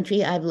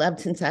country I've loved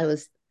since I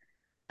was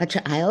a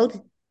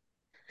child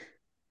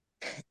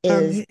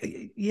is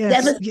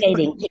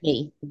devastating to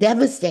me.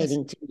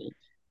 Devastating to me.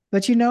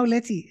 But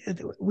Letty,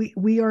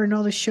 we are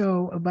not a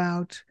show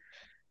about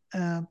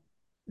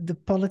the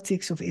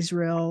politics of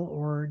Israel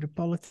or the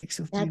politics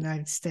of the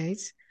United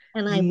States.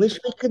 And I wish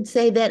we could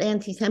say that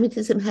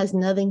anti-Semitism has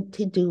nothing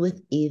to do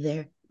with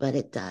either, but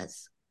it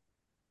does.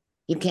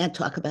 You can't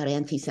talk about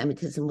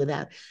anti-Semitism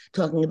without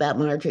talking about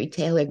Marjorie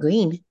Taylor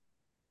Greene.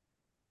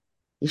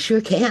 You sure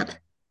can't.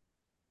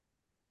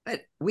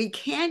 But we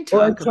can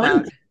talk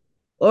about...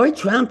 Or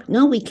Trump.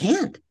 No, we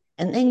can't.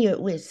 And then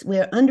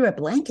we're under a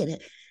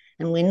blanket,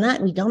 and we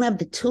don't have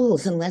the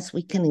tools unless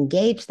we can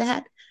engage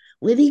that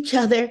with each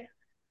other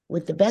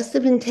with the best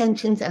of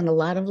intentions and a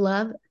lot of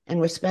love and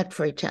respect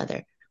for each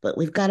other. But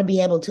we've got to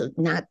be able to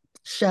not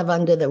shove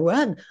under the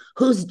rug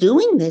who's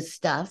doing this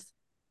stuff.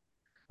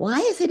 Why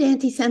is it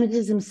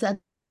anti-Semitism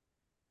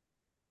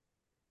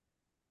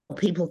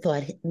people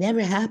thought it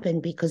never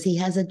happened because he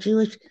has a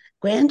Jewish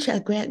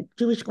grandchildren.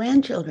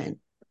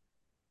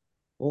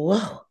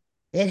 Whoa,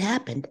 it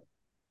happened.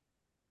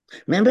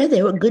 Remember,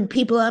 there were good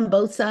people on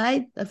both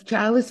sides of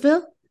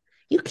Charlottesville.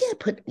 You can't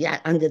put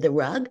that under the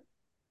rug.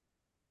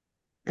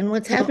 And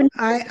what's happening?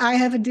 I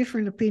have a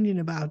different opinion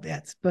about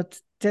that, but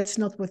that's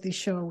not what this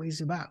show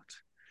is about.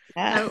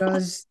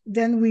 Because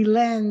then we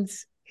land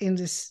in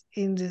the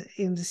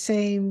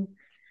same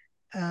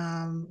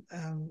how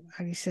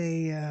do you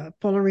say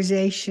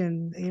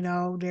polarization.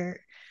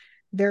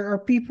 There are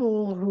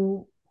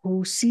people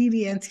who see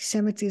the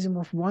anti-Semitism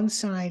of one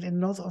side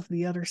and not of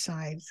the other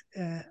side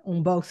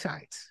on both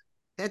sides.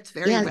 That's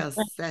very well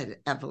said,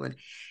 Evelyn.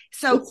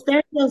 So it's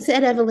very well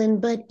said, Evelyn,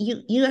 but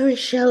you are a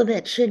show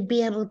that should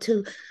be able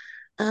to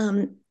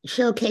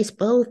showcase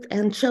both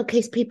and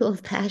showcase people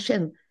of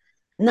passion,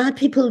 not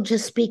people who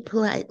just speak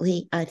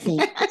politely, I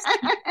think.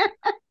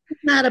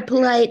 Not a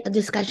polite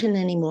discussion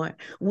anymore.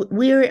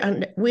 We're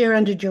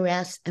under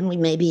duress and we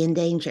may be in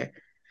danger.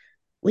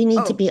 We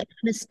need to be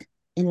honest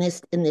in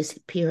this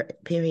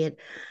period.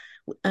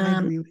 I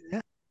agree with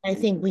that. I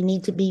think we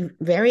need to be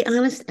very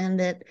honest, and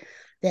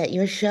that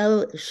your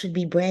show should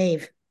be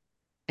brave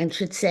and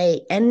should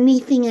say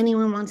anything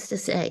anyone wants to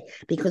say,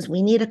 because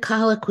we need a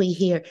colloquy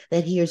here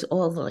that hears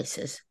all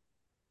voices.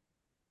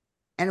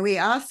 And we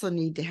also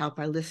need to help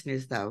our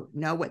listeners, though,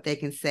 know what they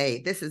can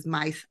say. This is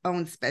my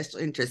own special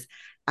interest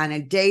on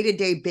a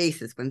day-to-day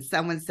basis. When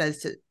someone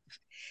says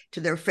to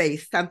their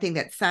face something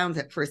that sounds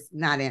at first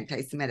not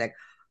anti-Semitic.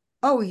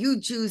 Oh, you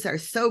Jews are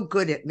so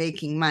good at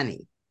making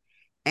money.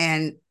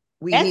 And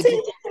That's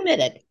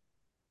anti-Semitic.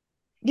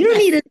 You don't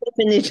need a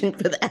definition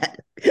for that.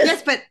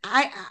 Yes, but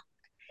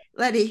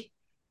Letty,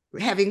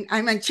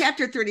 I'm on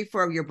chapter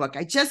 34 of your book.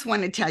 I just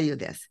want to tell you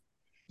this.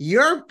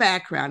 Your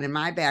background and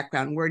my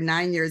background, we're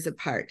 9 years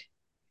apart.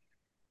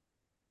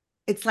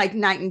 It's like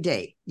night and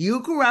day.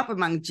 You grew up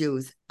among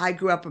Jews. I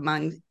grew up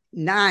among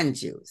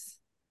non-Jews.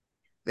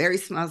 Very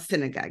small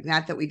synagogue.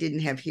 Not that we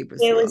didn't have Hebrew.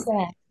 Where was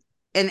that?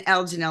 In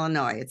Elgin,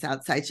 Illinois. It's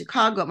outside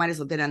Chicago. It might as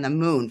well have been on the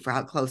moon for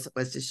how close it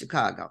was to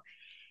Chicago.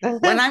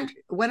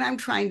 What I'm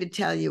trying to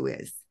tell you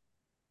is,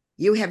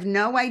 you have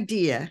no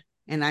idea,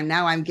 and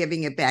I'm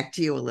giving it back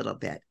to you a little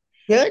bit.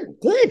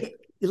 Good.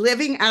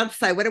 Living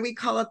outside, what do we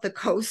call it? The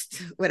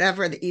coast,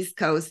 whatever, the East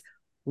Coast,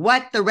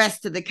 what the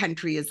rest of the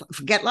country is.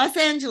 Forget Los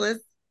Angeles,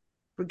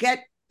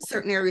 forget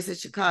certain areas of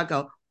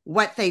Chicago,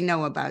 what they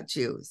know about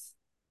Jews.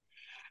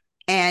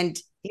 And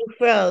you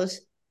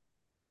froze.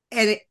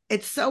 And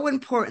it's so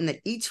important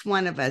that each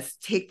one of us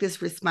take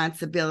this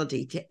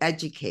responsibility to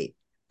educate.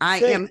 I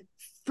am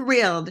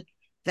thrilled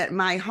that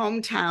my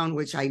hometown,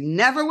 which I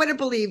never would have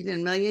believed in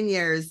a million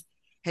years,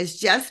 has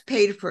just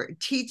paid for a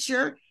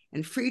teacher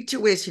and free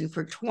tuition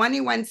for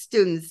 21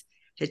 students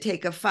to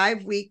take a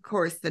 5-week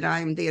course that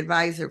I'm the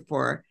advisor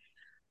for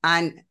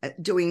on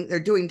they're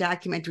doing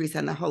documentaries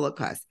on the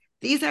Holocaust.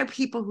 These are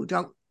people who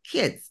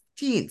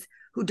teens,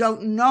 who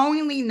don't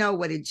knowingly know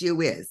what a Jew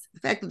is. The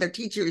fact that their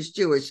teacher is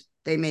Jewish,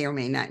 they may or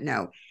may not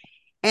know.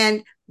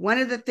 And one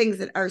of the things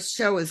that our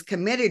show is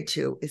committed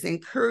to is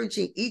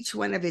encouraging each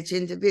one of us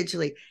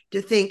individually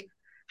to think,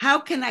 how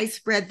can I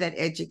spread that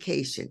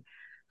education?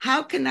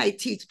 How can I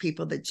teach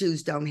people that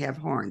Jews don't have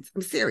horns?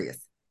 I'm serious.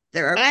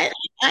 I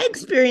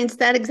experienced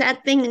that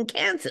exact thing in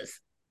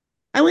Kansas.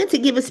 I went to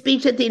give a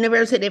speech at the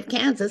University of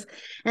Kansas,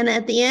 and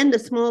at the end, a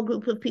small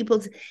group of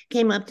people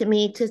came up to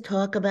me to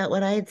talk about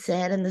what I had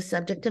said and the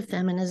subject of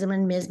feminism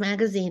and Ms.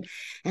 Magazine.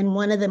 And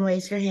one of them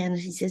raised her hand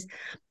and she says,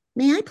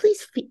 "May I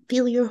please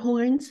feel your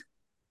horns?"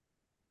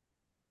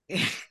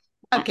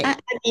 Okay. I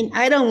mean,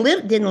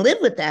 didn't live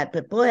with that,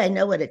 but boy, I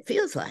know what it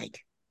feels like.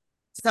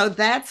 So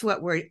that's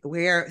what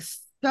we're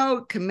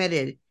so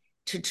committed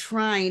to,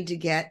 trying to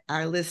get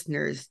our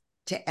listeners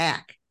to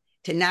act,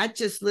 to not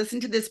just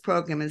listen to this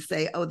program and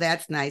say, oh,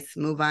 that's nice,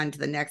 move on to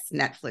the next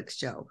Netflix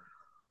show.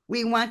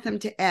 We want them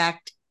to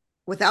act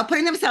without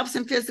putting themselves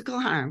in physical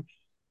harm,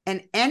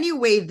 and any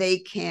way they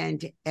can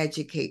to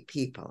educate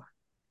people,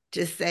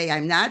 to say,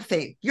 I'm not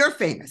famous, you're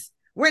famous,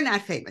 we're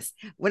not famous.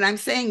 What I'm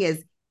saying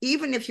is,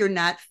 even if you're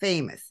not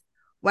famous,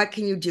 what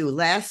can you do?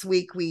 Last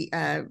week, we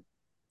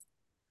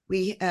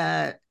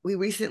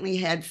recently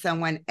had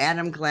someone,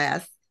 Adam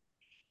Glass.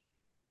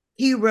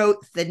 He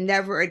wrote the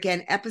Never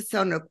Again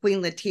episode of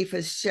Queen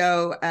Latifah's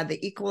show, The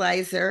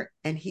Equalizer,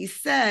 and he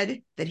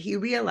said that he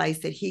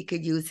realized that he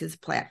could use his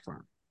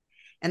platform.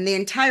 And the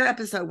entire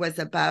episode was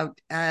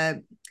about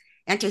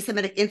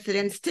anti-Semitic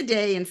incidents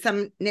today in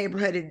some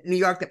neighborhood in New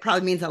York that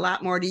probably means a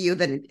lot more to you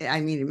than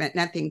it meant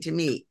nothing to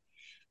me.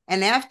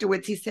 And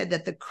afterwards, he said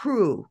that the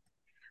crew,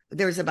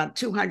 there was about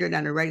 200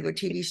 on a regular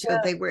TV show.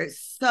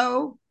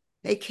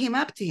 They came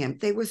up to him.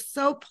 They were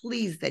so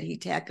pleased that he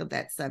tackled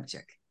that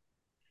subject.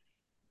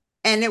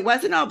 And it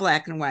wasn't all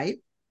black and white.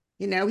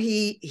 You know,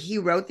 he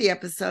wrote the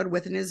episode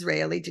with an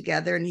Israeli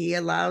together, and he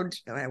allowed,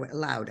 I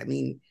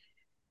mean,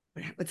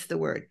 what's the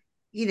word?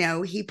 You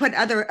know, he put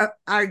other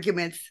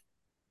arguments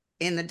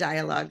in the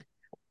dialogue.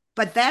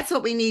 But that's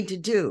what we need to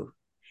do,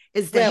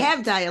 is to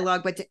have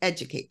dialogue, but to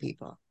educate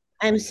people.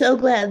 I'm so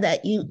glad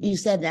that you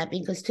said that,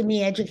 because to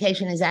me,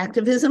 education is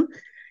activism,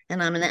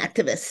 and I'm an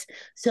activist.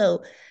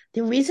 So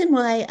the reason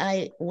why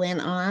I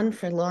went on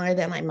for longer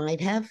than I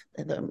might have,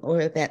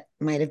 or that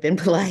might have been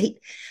polite,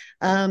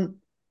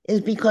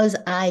 is because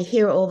I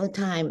hear all the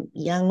time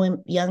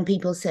young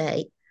people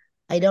say,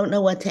 I don't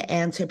know what to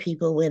answer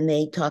people when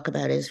they talk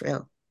about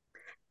Israel.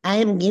 I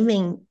am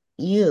giving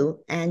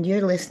you and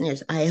your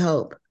listeners, I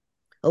hope,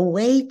 a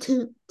way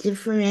to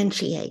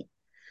differentiate,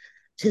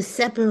 to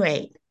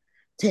separate,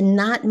 to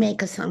not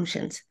make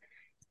assumptions.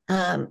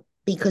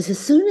 Because as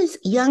soon as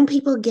young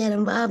people get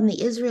involved in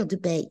the Israel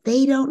debate,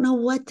 they don't know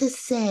what to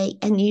say,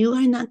 and you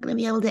are not going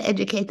to be able to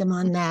educate them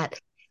on that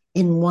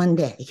in one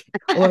day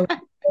or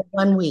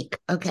 1 week,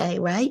 okay,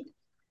 right?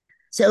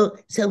 So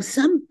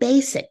some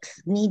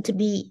basics need to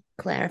be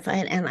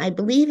clarified, and I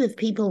believe if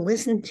people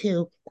listen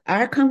to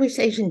our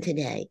conversation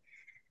today,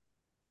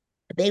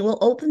 they will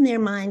open their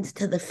minds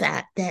to the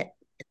fact that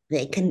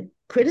they can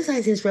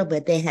criticize Israel,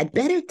 but they had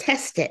better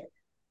test it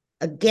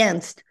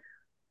against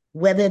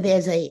whether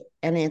there's an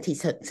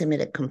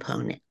anti-Semitic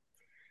component.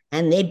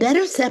 And they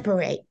better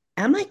separate,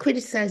 am I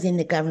criticizing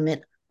the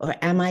government or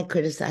am I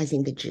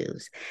criticizing the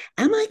Jews?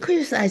 Am I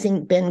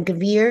criticizing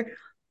Ben-Gvir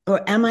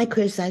or am I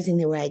criticizing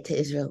the right to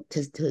Israel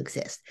to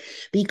exist?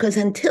 Because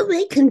until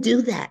they can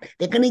do that,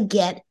 they're going to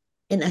get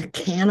in a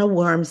can of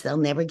worms they'll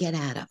never get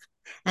out of.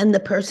 And the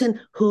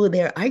person who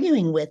they're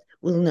arguing with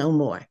will know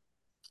more.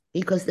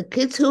 Because the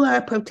kids who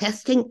are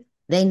protesting,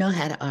 they know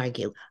how to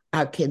argue.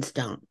 our kids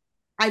don't.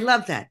 I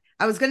love that.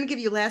 I was going to give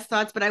you last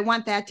thoughts, but I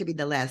want that to be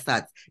the last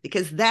thoughts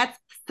because that's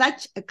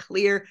such a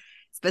clear,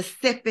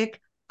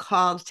 specific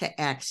call to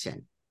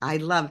action. I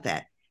love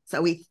that.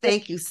 So we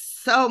thank you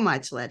so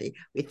much, Letty.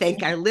 We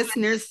thank our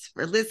listeners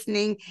for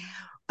listening.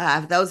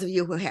 Those of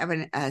you who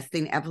haven't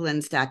seen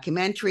Evelyn's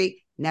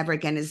documentary, Never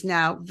Again Is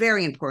Now,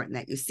 very important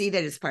that you see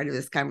that as part of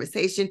this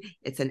conversation.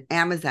 It's on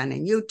Amazon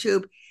and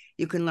YouTube.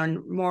 You can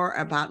learn more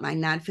about my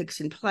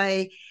nonfiction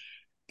play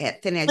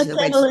at Thin Edge of the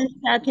Wedge. What's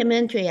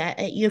documentary?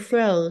 You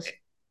froze.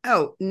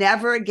 Oh,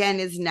 Never Again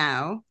Is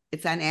Now.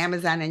 It's on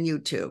Amazon and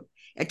YouTube.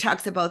 It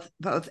talks about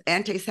both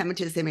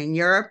anti-Semitism in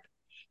Europe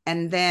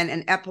and then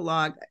an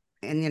epilogue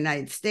in the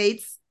United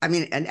States. I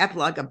mean, an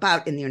epilogue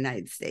about in the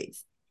United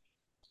States.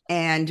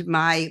 And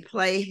my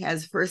play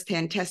has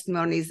firsthand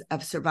testimonies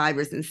of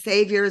survivors and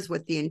saviors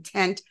with the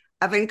intent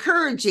of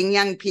encouraging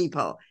young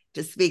people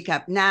to speak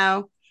up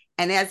now.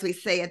 And as we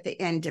say at the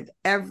end of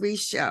every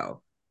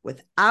show,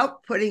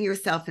 without putting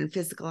yourself in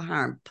physical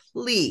harm,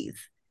 please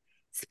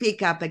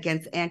speak up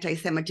against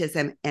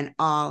anti-Semitism and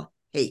all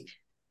hate.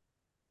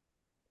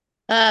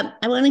 I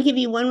want to give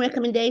you one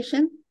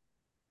recommendation.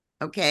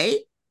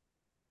 Okay.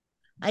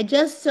 I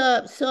just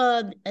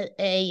saw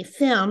a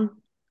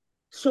film,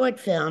 short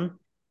film,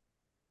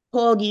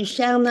 called You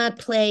Shall Not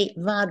Play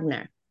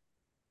Wagner.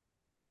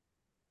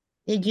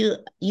 You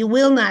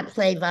will not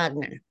play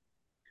Wagner.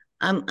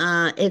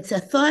 It's a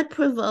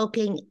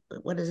thought-provoking,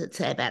 what does it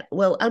say about?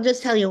 Well, I'll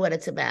just tell you what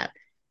it's about.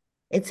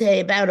 It's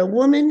about a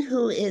woman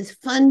who is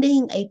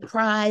funding a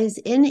prize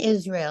in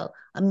Israel,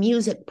 a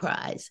music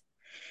prize.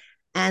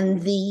 And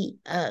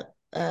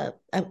an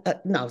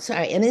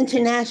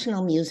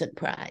international music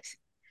prize.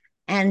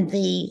 And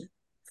the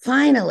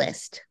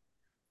finalist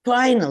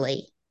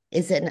finally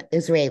is an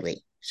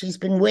Israeli. She's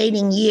been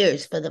waiting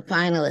years for the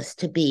finalist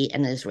to be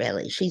an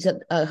Israeli. She's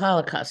a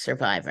Holocaust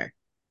survivor.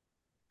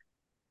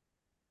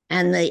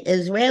 And the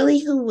Israeli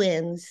who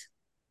wins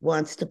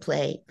wants to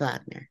play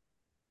Wagner.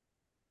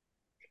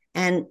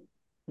 And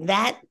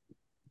that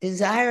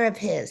desire of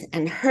his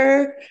and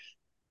her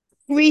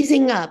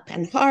freezing up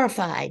and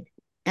horrified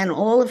and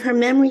all of her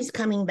memories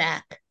coming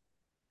back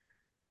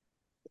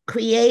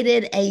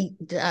created a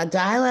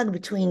dialogue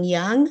between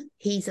young.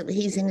 He's in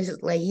his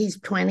he's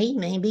 20,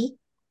 maybe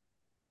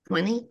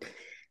 20.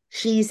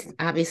 She's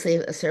obviously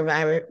a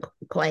survivor,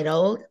 quite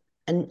old.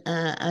 And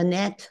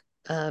Annette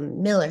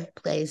Miller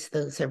plays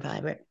the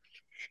survivor.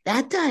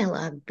 That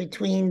dialogue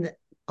between the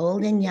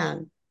old and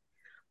young,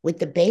 with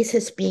the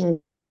basis being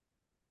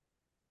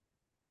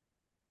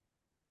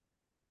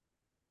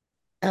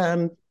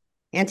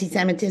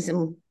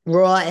anti-Semitism,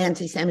 raw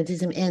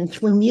anti-Semitism, and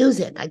through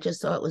music, I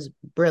just thought it was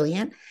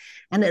brilliant.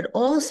 And it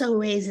also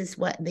raises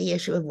the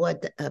issue of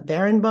what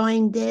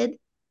Barenboim did. Do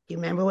you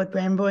remember what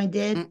Barenboim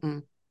did?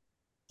 Mm-mm.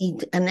 He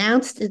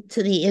announced it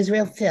to the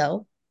Israel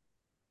Phil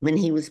when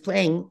he was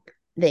playing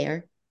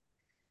there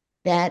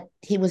that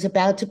he was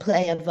about to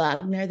play a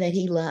Wagner that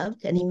he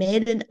loved, and he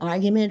made an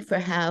argument for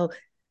how,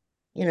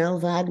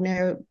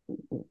 Wagner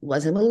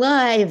wasn't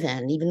alive,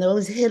 and even though it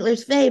was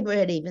Hitler's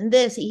favorite, even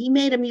this, he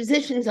made a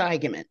musician's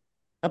argument,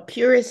 a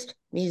purist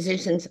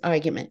musician's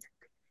argument.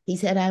 He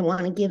said, I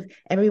want to give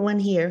everyone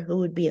here who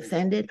would be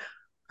offended,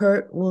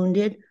 hurt,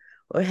 wounded,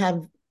 or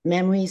have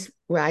memories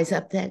rise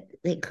up that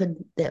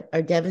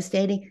are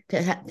devastating,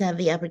 to have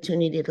the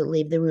opportunity to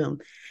leave the room.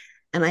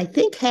 And I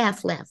think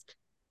half left.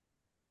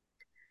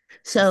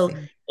 So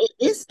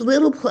this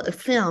little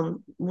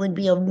film would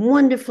be a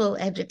wonderful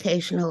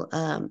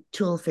educational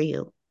tool for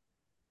you.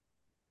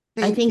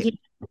 I think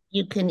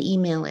you can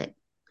email it.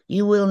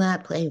 You will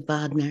not play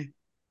Wagner.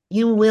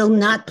 You will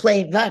not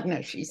play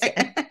Wagner, she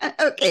said.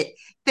 Okay.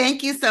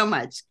 Thank you so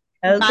much.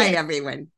 Okay. Bye, everyone.